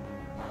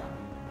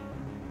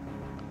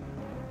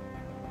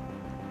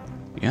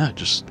 Yeah,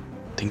 just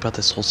think about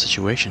this whole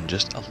situation.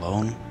 Just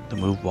alone, the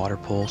move Water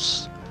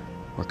Pulse,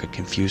 or it could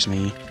confuse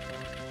me,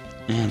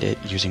 and it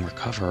using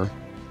Recover.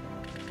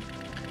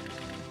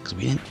 Because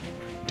we didn't.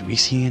 Do we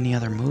see any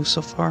other moves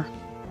so far?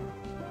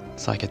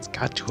 It's like it's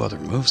got 2 other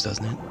moves,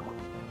 doesn't it?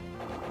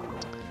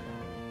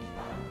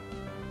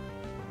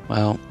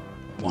 Well,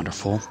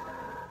 wonderful.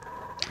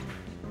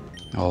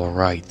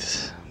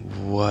 Alright,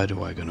 what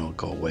do I gonna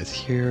go with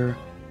here?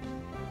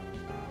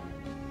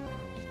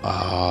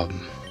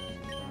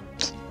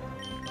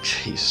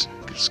 Jeez,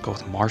 just go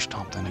with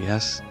Marshtomp then, I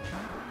guess.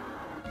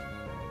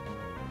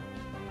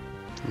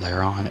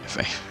 Lairon, if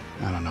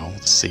I don't know,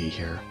 let's see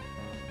here.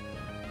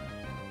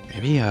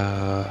 Maybe,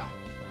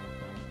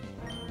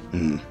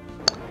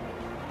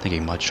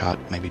 thinking Mudshot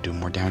maybe do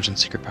more damage than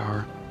Secret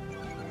Power.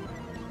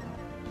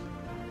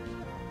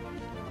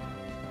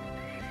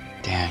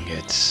 Dang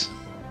it.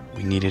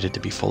 We needed it to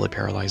be fully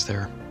paralyzed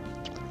there.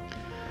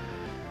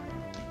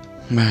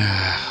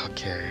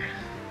 Okay.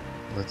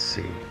 Let's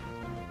see.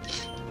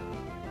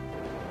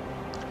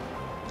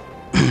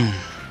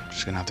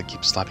 Just gonna have to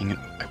keep slapping it.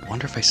 I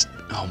wonder if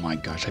oh my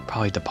gosh, I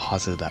probably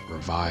deposited that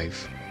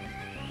Revive.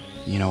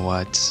 You know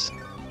what?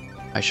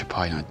 I should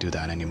probably not do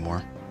that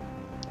anymore.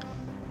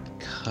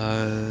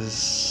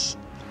 Because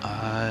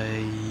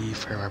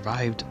if I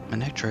revived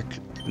Manectric,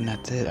 and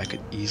that's it, I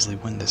could easily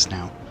win this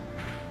now.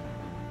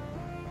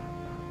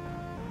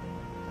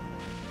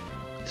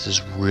 This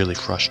is really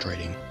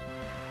frustrating.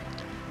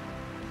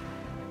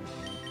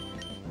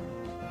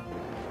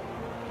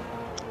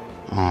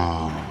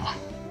 Aww.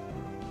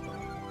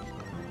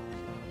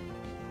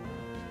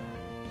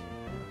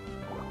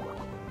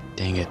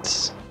 Dang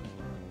it.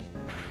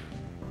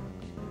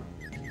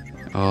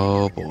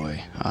 Oh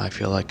boy, I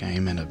feel like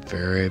I'm in a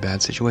very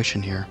bad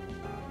situation here.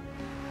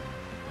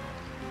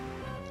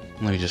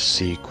 Let me just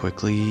see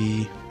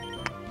quickly.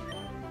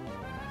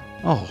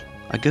 Oh,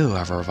 I do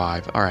have a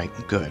Revive. Alright,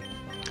 good.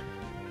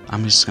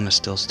 I'm just gonna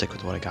still stick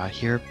with what I got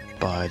here,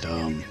 but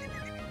I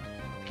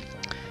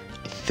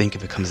think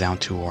if it comes down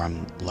to where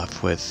I'm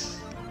left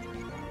with...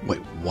 Wait,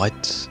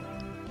 what?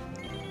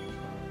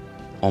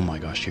 Oh my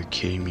gosh, you're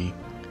kidding me.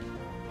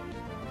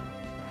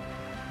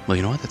 Well,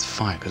 you know what? That's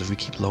fine, because if we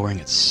keep lowering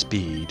its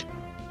speed...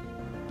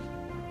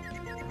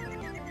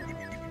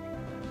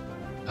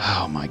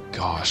 Oh my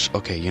gosh.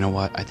 Okay, you know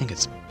what? I think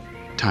it's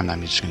time that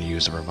I'm just going to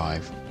use the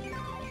Revive.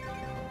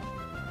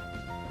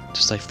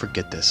 Just like,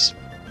 forget this.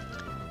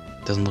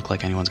 Doesn't look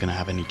like anyone's going to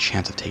have any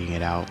chance of taking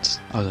it out,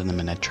 other than the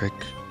Manectric.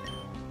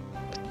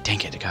 But dang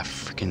it, it got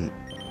freaking...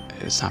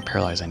 It's not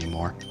paralyzed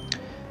anymore.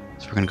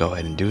 So we're going to go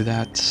ahead and do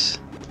that.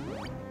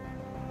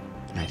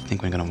 And I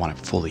think we're going to want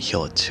to fully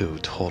heal it too,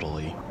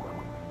 totally.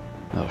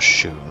 Oh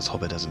shoot, let's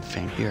hope it doesn't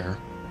faint here.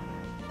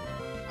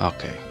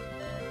 Okay.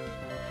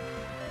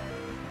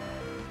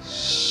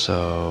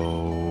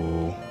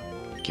 So...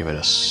 Give it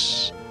a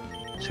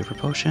Super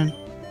Potion?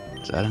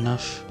 Is that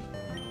enough?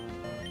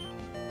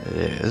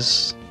 It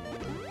is.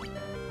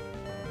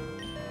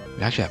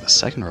 We actually have a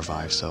second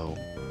revive, so...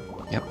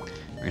 Yep.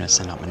 We're gonna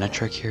send out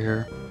Manectric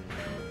here.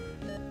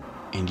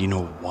 And you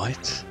know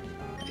what?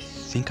 I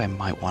think I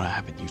might want to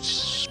have it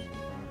use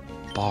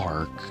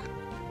Spark.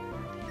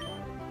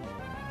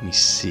 Let me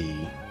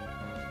see.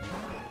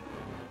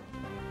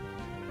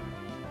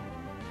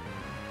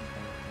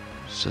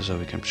 So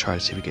we can try to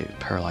see if we get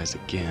paralyzed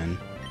again.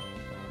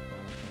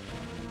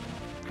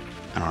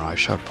 I don't know, I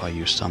should probably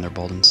use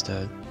Thunderbolt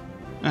instead.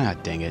 Ah,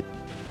 dang it.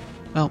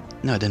 Well,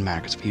 no, it didn't matter,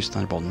 because if we use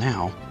Thunderbolt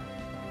now...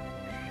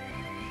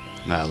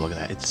 look at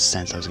that, it's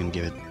sense I was going to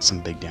give it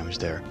some big damage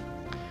there.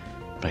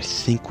 But I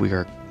think we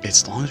are...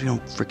 As long as we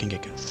don't freaking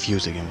get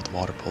confused again with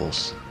Water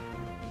Pulse.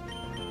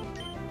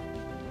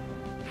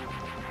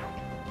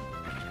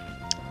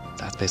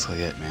 That's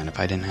basically it, man. If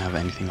I didn't have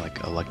anything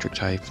like Electric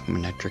type,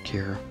 Manectric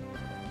here,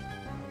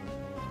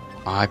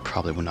 I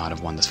probably would not have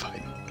won this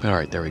fight. But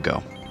alright, there we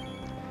go.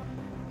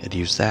 It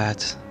used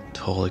that.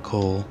 Totally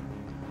cool.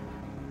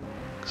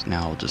 So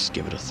now I'll just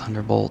give it a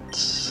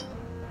Thunderbolt.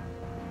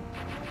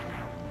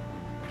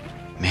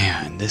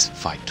 Man, this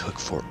fight took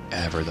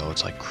forever though.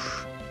 It's like,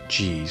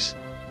 jeez.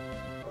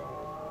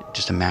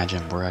 Just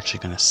imagine we're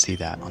actually going to see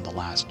that on the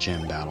last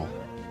gym battle.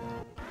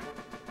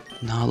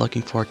 Not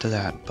looking forward to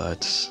that,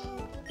 but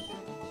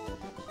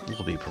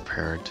we'll be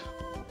prepared.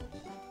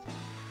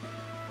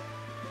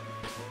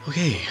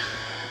 Okay,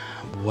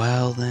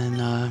 well then,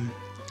 I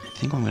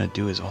think what I'm going to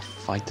do is I'll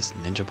fight this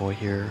ninja boy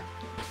here.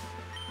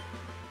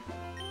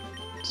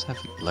 Just have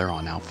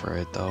Laron out for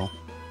it though.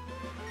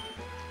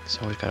 So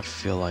I always gotta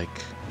feel like,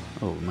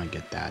 oh, we might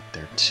get that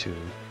there too.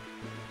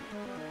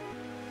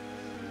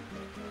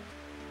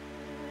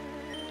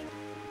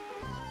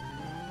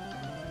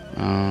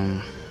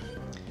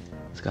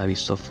 It's gotta be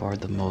so far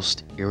the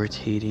most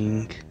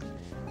irritating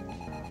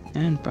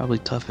and probably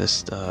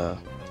toughest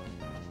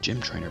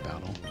gym trainer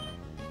battle.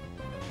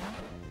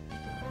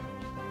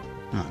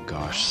 Oh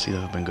gosh, see, that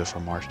would have been good for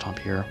Marshtomp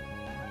here.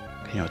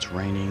 You know, it's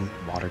raining,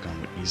 Water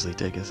Gun would easily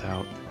take us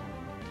out.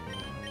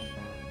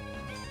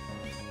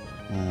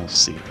 We'll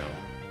see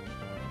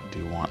though. Do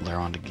you want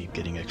Laron to keep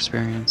getting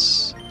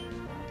experience?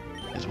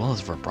 As well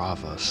as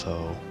Vibrava,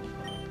 so...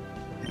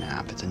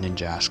 Nah, if it's a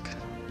Ninjask.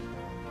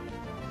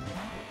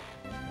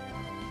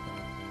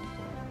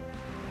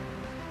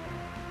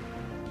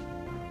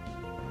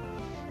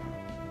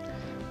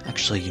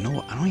 Actually, you know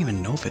what? I don't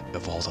even know if it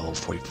evolves at level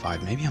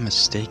 45. Maybe I'm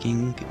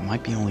mistaken. It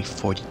might be only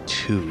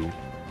 42.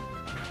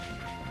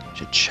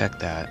 Should check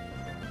that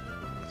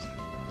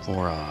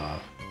for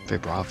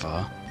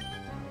Vibrava.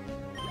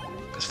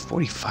 Because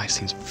 45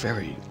 seems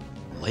very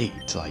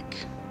late. Like,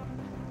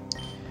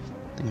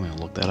 I think I'm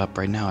gonna look that up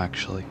right now,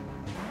 actually.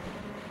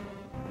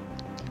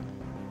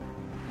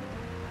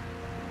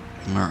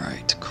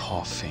 Alright,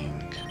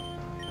 coughing.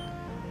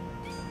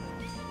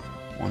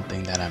 One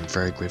thing that I'm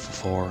very grateful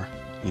for,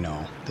 you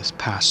know, this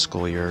past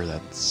school year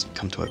that's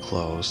come to a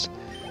close.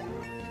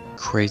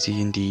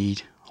 Crazy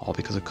indeed, all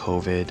because of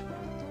COVID.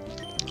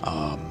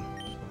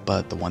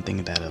 But the one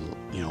thing that,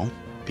 you know,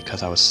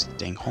 because I was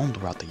staying home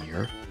throughout the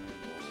year,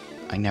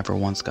 I never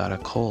once got a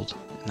cold.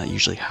 And that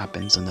usually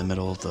happens in the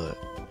middle of the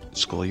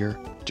school year,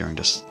 during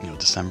just, you know,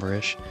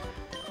 December-ish.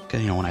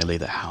 Because, you know, when I leave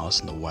the house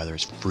and the weather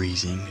is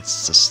freezing,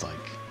 it's just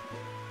like,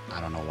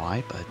 I don't know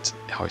why, but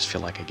I always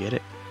feel like I get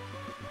it.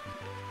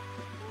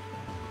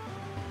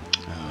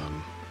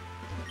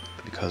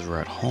 Because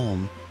we're at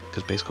home,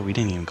 because basically we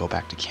didn't even go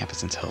back to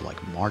campus until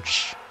like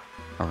March,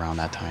 around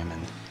that time,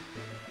 and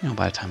you know,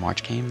 by the time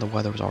March came, the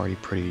weather was already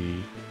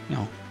pretty, you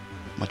know,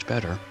 much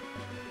better.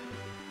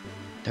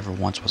 Never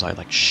once was I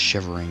like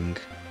shivering.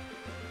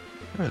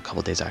 There were a couple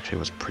of days actually it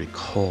was pretty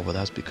cold, but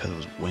that's because it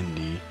was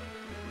windy.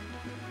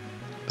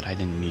 But I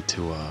didn't need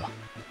to,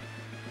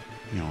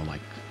 you know,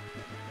 like,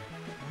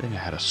 I think I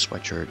had a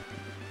sweatshirt,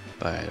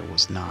 but it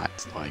was not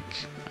like,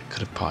 I could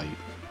have probably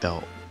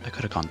I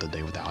could have gone the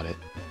day without it.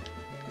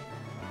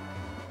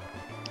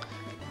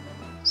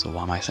 So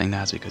why am I saying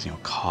that? It's because, you know,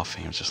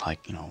 coughing, it's just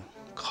like, you know,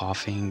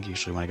 coughing,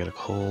 usually when I get a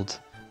cold,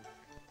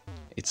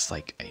 it's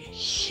like, I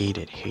hate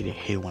it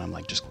when I'm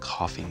like just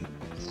coughing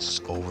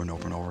just over and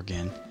over and over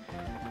again.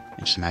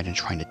 And just imagine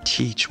trying to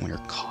teach when you're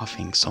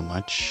coughing so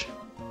much.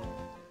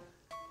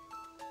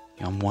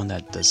 You know, I'm one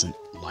that doesn't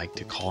like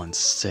to call in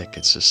sick.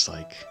 It's just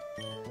like,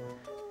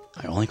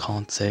 I only call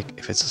in sick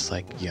if it's just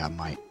like, yeah,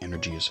 my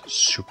energy is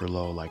super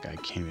low, like I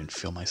can't even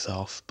feel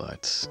myself.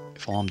 But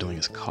if all I'm doing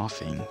is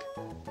coughing,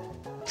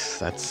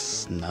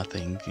 that's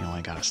nothing. You know,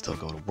 I gotta still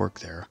go to work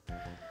there.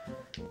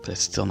 But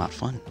it's still not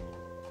fun.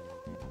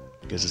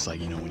 Because it's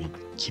like, you know, when you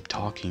keep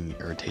talking,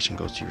 irritation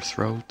goes to your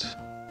throat.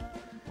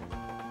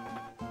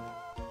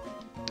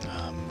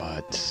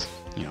 But,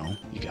 you know,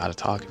 you gotta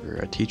talk if you're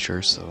a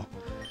teacher, so...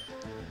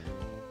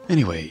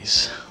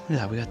 Anyways,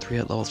 yeah, we got 3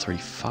 at level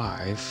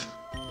 35.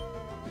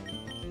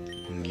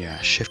 And yeah,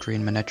 Shiftry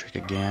and Manectric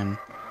again.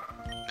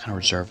 Kind of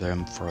reserve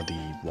them for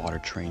the water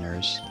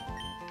trainers.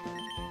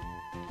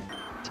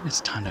 I think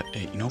it's time to...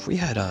 You know, if we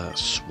had a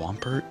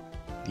Swampert,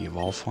 the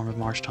evolved form of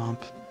Marshtomp,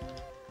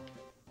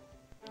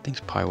 Things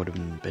probably would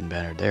have been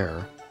better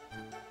there.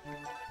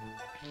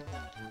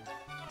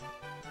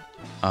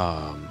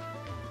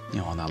 You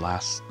know, on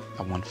that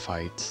one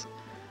fight.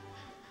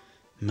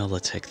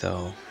 Militic,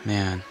 though,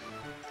 man.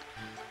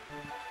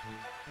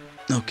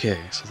 Okay,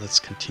 so let's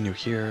continue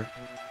here.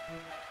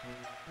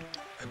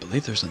 I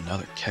believe there's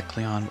another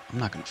Kecleon. I'm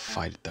not gonna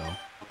fight it though.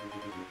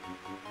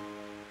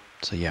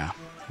 So yeah,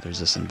 there's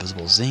this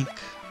invisible Zinc.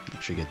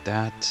 Make sure you get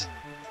that.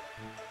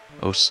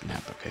 Oh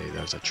snap, okay,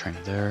 there's a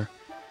trainer there.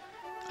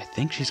 I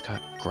think she's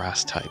got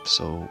grass type,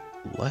 so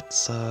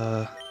let's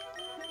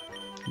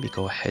maybe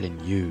go ahead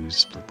and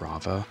use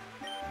Vibrava.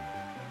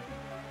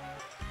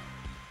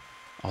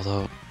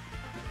 Although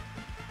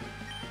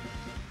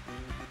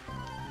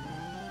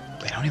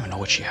I don't even know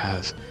what she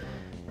has.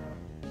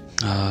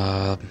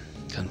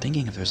 I'm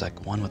thinking if there's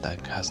like one with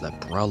that has that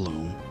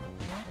Breloom.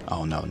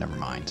 Oh no, never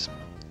mind.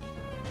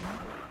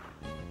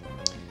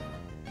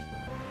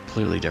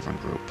 Completely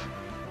different group.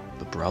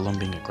 The Breloom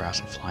being a grass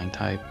and flying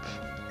type.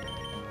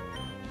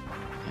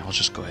 Yeah, I'll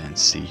just go ahead and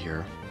see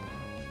here.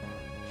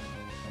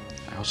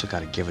 I also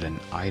gotta give it an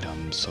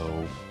item, so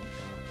I'm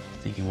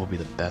thinking will be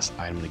the best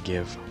item to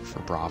give for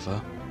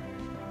Brava.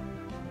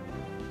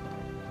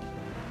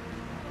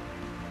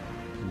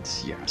 And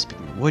yeah,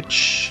 speaking of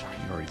which,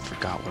 I already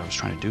forgot what I was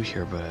trying to do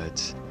here,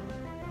 but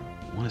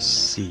I want to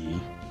see.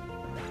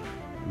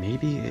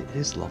 Maybe it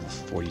is level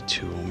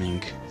 42. I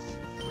mean,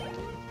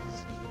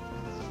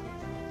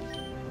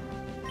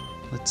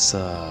 let's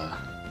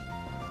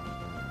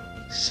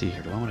see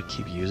here. Do I want to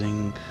keep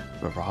using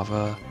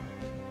Vibrava?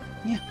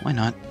 Yeah, why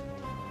not?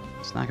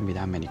 It's not gonna be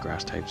that many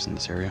grass types in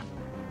this area.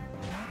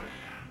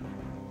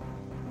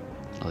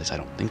 At least I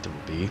don't think there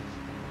will be.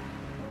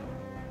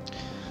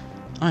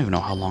 I don't even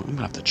know how long. I'm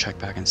gonna have to check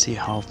back and see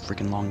how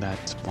freaking long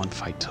that one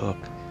fight took.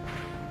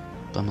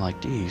 But I'm like,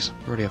 geez,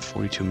 we already have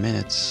 42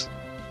 minutes.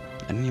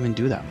 I didn't even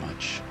do that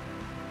much.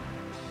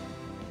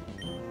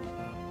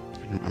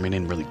 I mean, I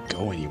didn't really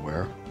go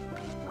anywhere.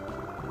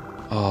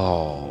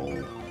 Oh,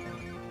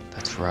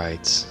 that's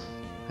right.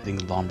 I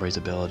think Lombre's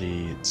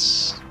ability,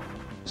 its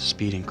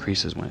speed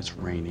increases when it's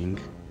raining.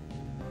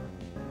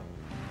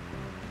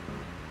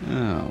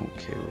 Oh,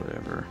 okay,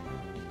 whatever.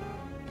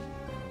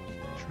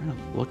 I'm trying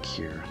to look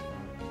here.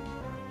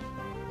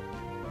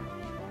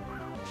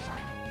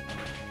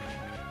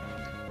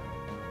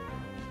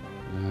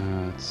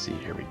 Let's see,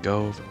 here we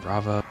go,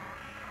 Vibrava.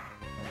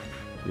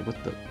 Wait,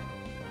 what the?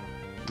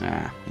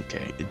 Ah,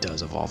 okay, it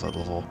does evolve at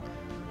level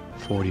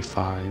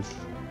 45.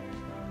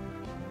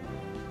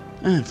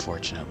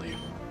 Unfortunately.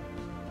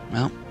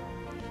 Well,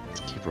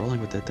 let's keep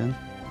rolling with it then.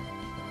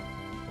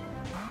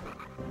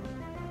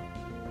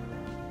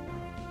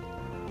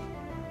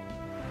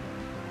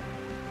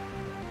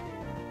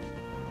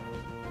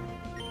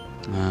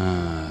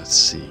 Let's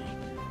see.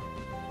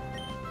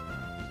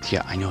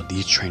 Yeah, I know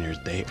these trainers,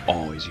 they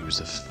always use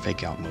the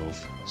fake out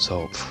move.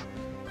 So,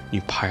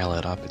 you pile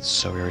it up, it's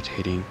so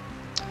irritating.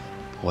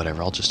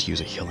 Whatever, I'll just use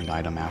a healing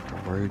item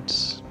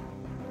afterwards.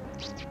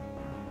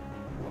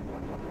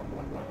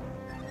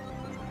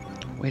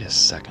 Wait a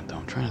second though,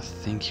 I'm trying to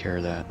think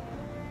here that...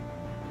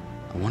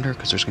 I wonder,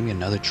 because there's going to be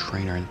another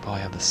trainer and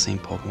probably have the same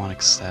Pokemon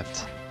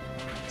except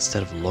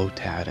instead of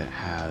Lotad it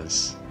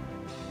has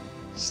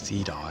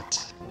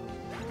Seedot.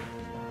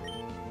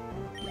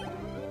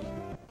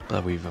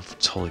 But we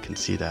totally can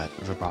see that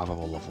Vibrava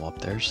will level up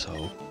there,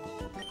 so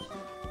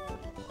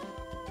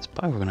that's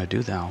probably what we're going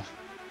to do now.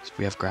 So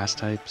we have grass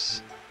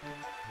types.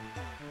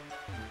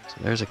 So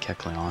there's a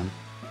Kecleon.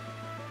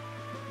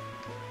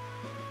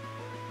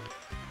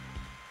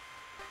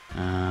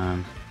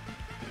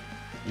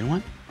 You know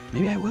what?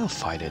 Maybe I will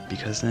fight it,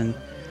 because then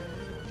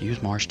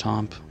use Marsh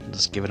Tomp,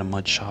 just give it a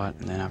Mud Shot,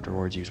 and then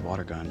afterwards use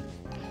Water Gun.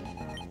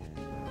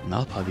 And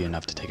that'll probably be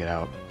enough to take it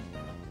out.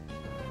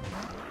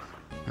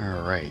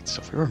 Alright,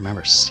 so if we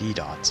remember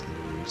Seedot's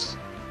moves,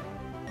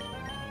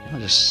 I'll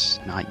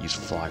just not use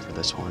Fly for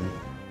this one.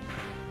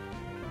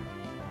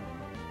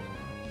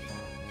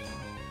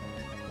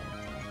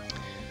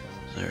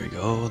 So there we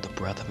go, the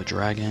Breath of a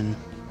Dragon.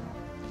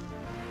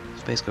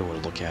 So basically what I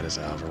look at is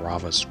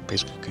Vibrava's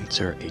basically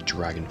considered a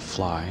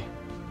Dragonfly.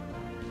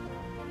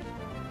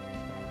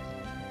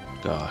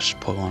 Gosh,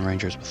 Pokemon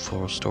Rangers with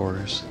full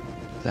stores,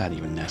 is that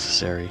even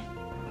necessary?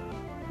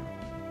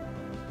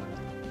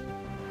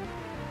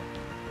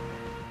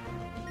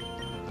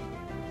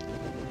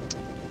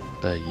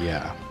 But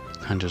yeah,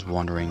 I'm just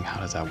wondering how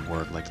does that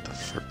work, like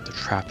the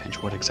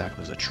Trapinch, what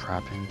exactly is a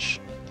Trapinch?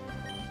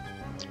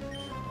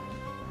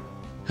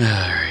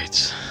 Alright,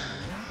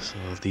 so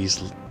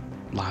these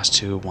last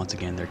two, once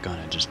again, they're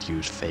gonna just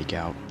use Fake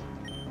Out.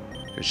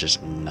 There's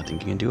just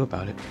nothing you can do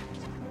about it.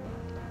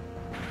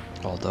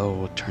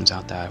 Although, it turns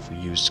out that if we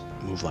use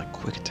a move like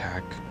Quick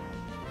Attack,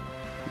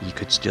 you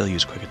could still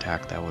use Quick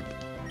Attack that would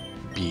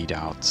beat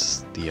out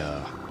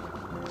the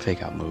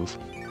Fake Out move.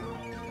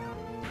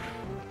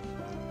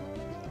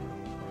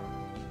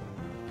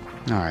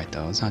 Alright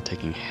though, it's not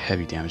taking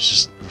heavy damage,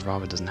 just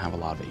Vibrava doesn't have a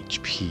lot of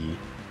HP.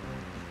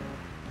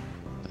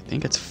 I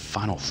think its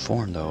final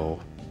form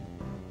though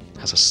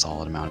has a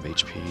solid amount of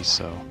HP,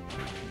 so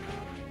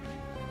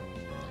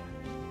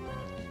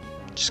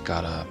Just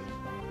gotta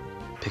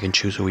pick and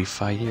choose who we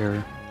fight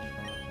here.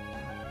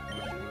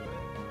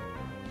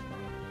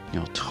 You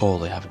know,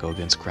 totally have to go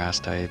against grass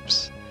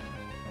types.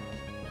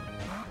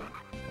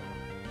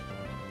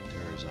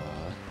 There's,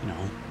 you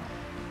know,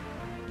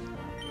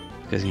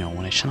 because, you know,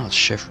 when I shout out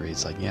Shiftry,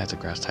 it's like, yeah, it's a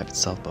grass type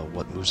itself, but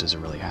what moves does it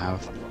really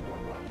have?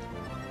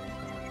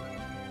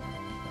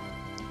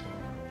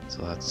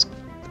 So that's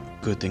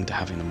a good thing to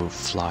having the move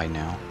Fly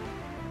now.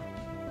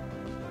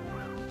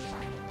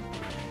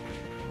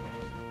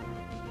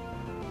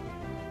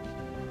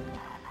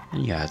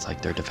 And yeah, it's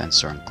like their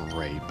defenses aren't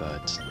great,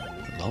 but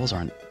the levels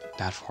aren't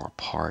that far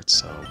apart,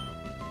 so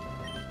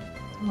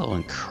a little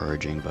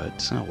encouraging,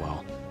 but oh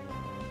well.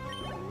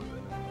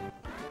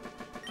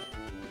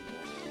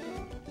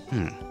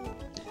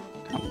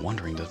 I'm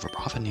wondering, does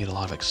Vibrava need a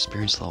lot of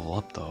experience to level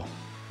up though?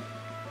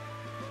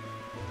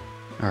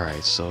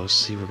 Alright, so let's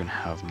see, we're gonna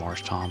have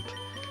Marshtomp.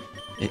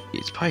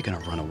 It's probably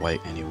gonna run away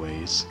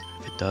anyways.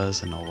 If it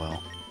does, then oh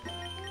well.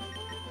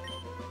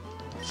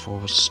 Full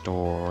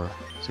Restore,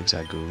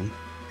 Zigzagoon.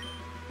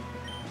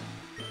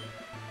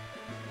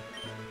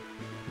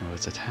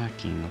 It's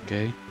attacking,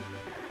 okay?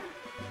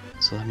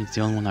 So that means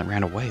the only one that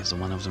ran away is the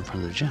one that was in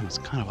front of the gym. It's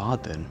kind of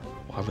odd then.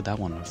 Why would that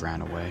one have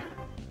ran away?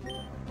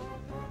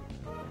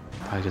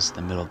 Probably just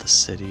in the middle of the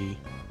city.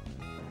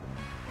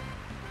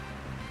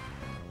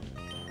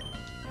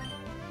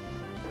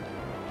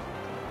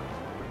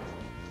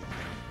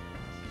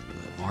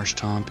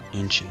 Marshtomp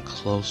inching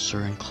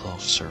closer and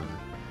closer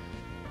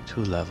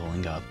to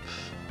leveling up.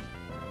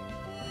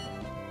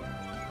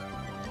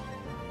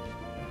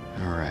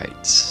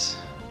 Alright.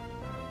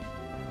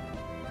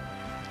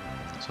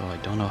 So I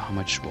don't know how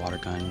much water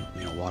gun,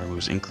 you know, water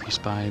moves increase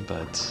by,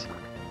 but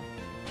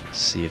let's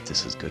see if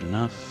this is good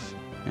enough.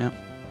 Yep.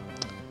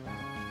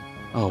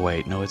 Oh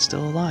wait, no, it's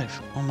still alive.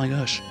 Oh my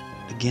gosh.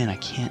 Again, I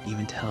can't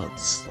even tell.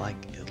 It's like,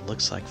 it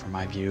looks like from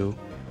my view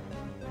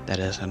that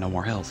it has no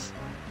more health.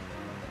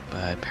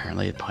 But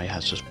apparently it probably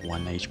has just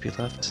 1 HP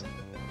left.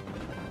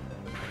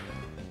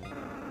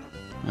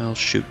 Well,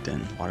 shoot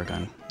then, water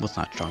gun. Was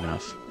not strong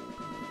enough.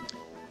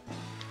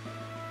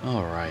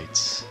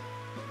 Alright.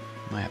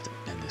 Might have to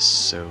end this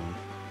soon.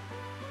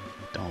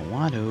 Don't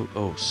want to.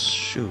 Oh,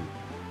 shoot.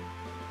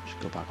 Should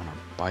go back on our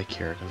bike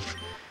here.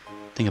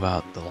 Think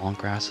about the long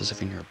grasses if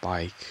you're in your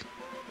bike.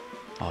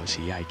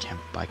 Obviously, yeah, you can't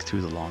bike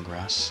through the long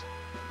grass.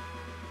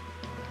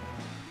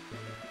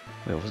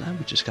 Wait, was that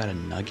we just got a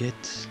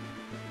nugget?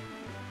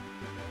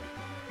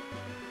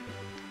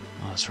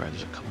 Oh, that's right.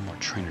 There's a couple more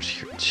trainers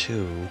here,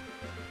 too.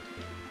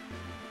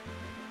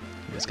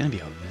 It's going to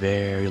be a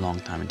very long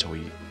time until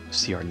we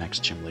see our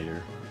next gym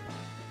leader.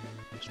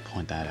 Just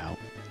point that out.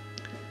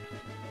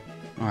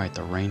 Alright,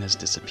 the rain has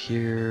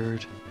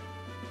disappeared.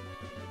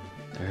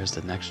 There's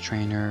the next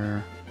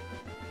trainer.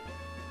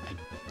 I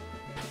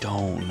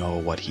don't know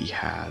what he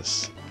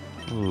has.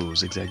 Ooh,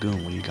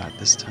 Zigzagoon, what do you got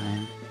this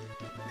time?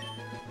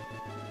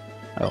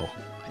 Oh,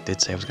 I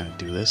did say I was going to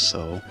do this,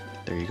 so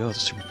there you go. The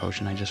super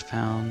potion I just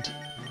found.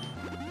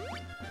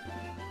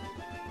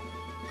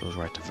 Goes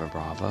right to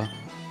Vibrava.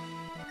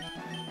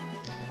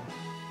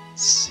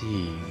 Let's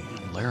see,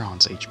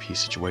 Laron's HP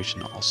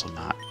situation also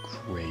not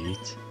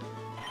great.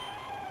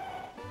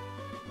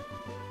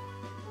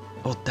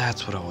 Oh,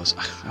 that's what I was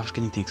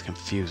getting things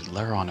confused.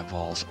 Laron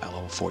evolves at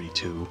level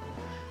 42.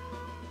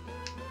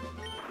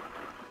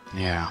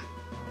 Yeah.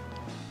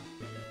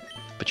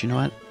 But you know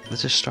what?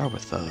 Let's just start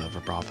with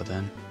Vibrava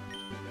then.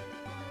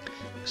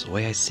 So the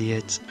way I see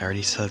it, I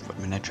already said what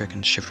Manectric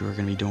and Shiftry were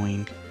going to be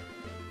doing.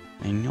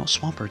 And you know,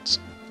 Swampert's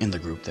in the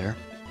group there.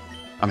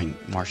 I mean,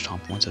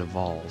 Marshtomp, once it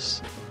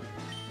evolves,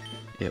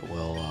 it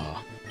will,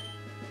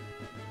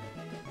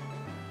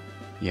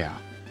 yeah.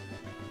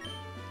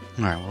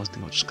 Alright, well, I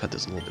think I'll just cut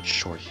this a little bit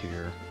short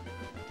here.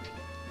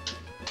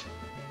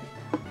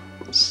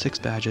 6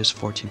 badges,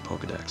 14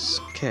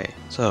 Pokedex. Okay,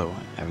 so,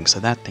 having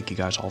said that, thank you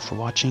guys all for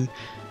watching.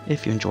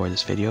 If you enjoyed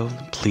this video,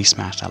 please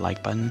smash that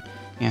like button,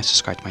 and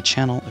subscribe to my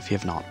channel if you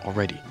have not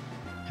already.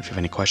 If you have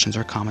any questions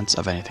or comments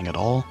of anything at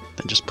all,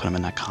 then just put them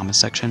in that comment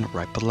section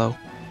right below.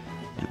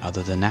 And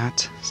other than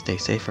that, stay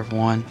safe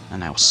everyone,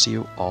 and I will see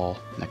you all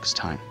next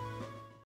time.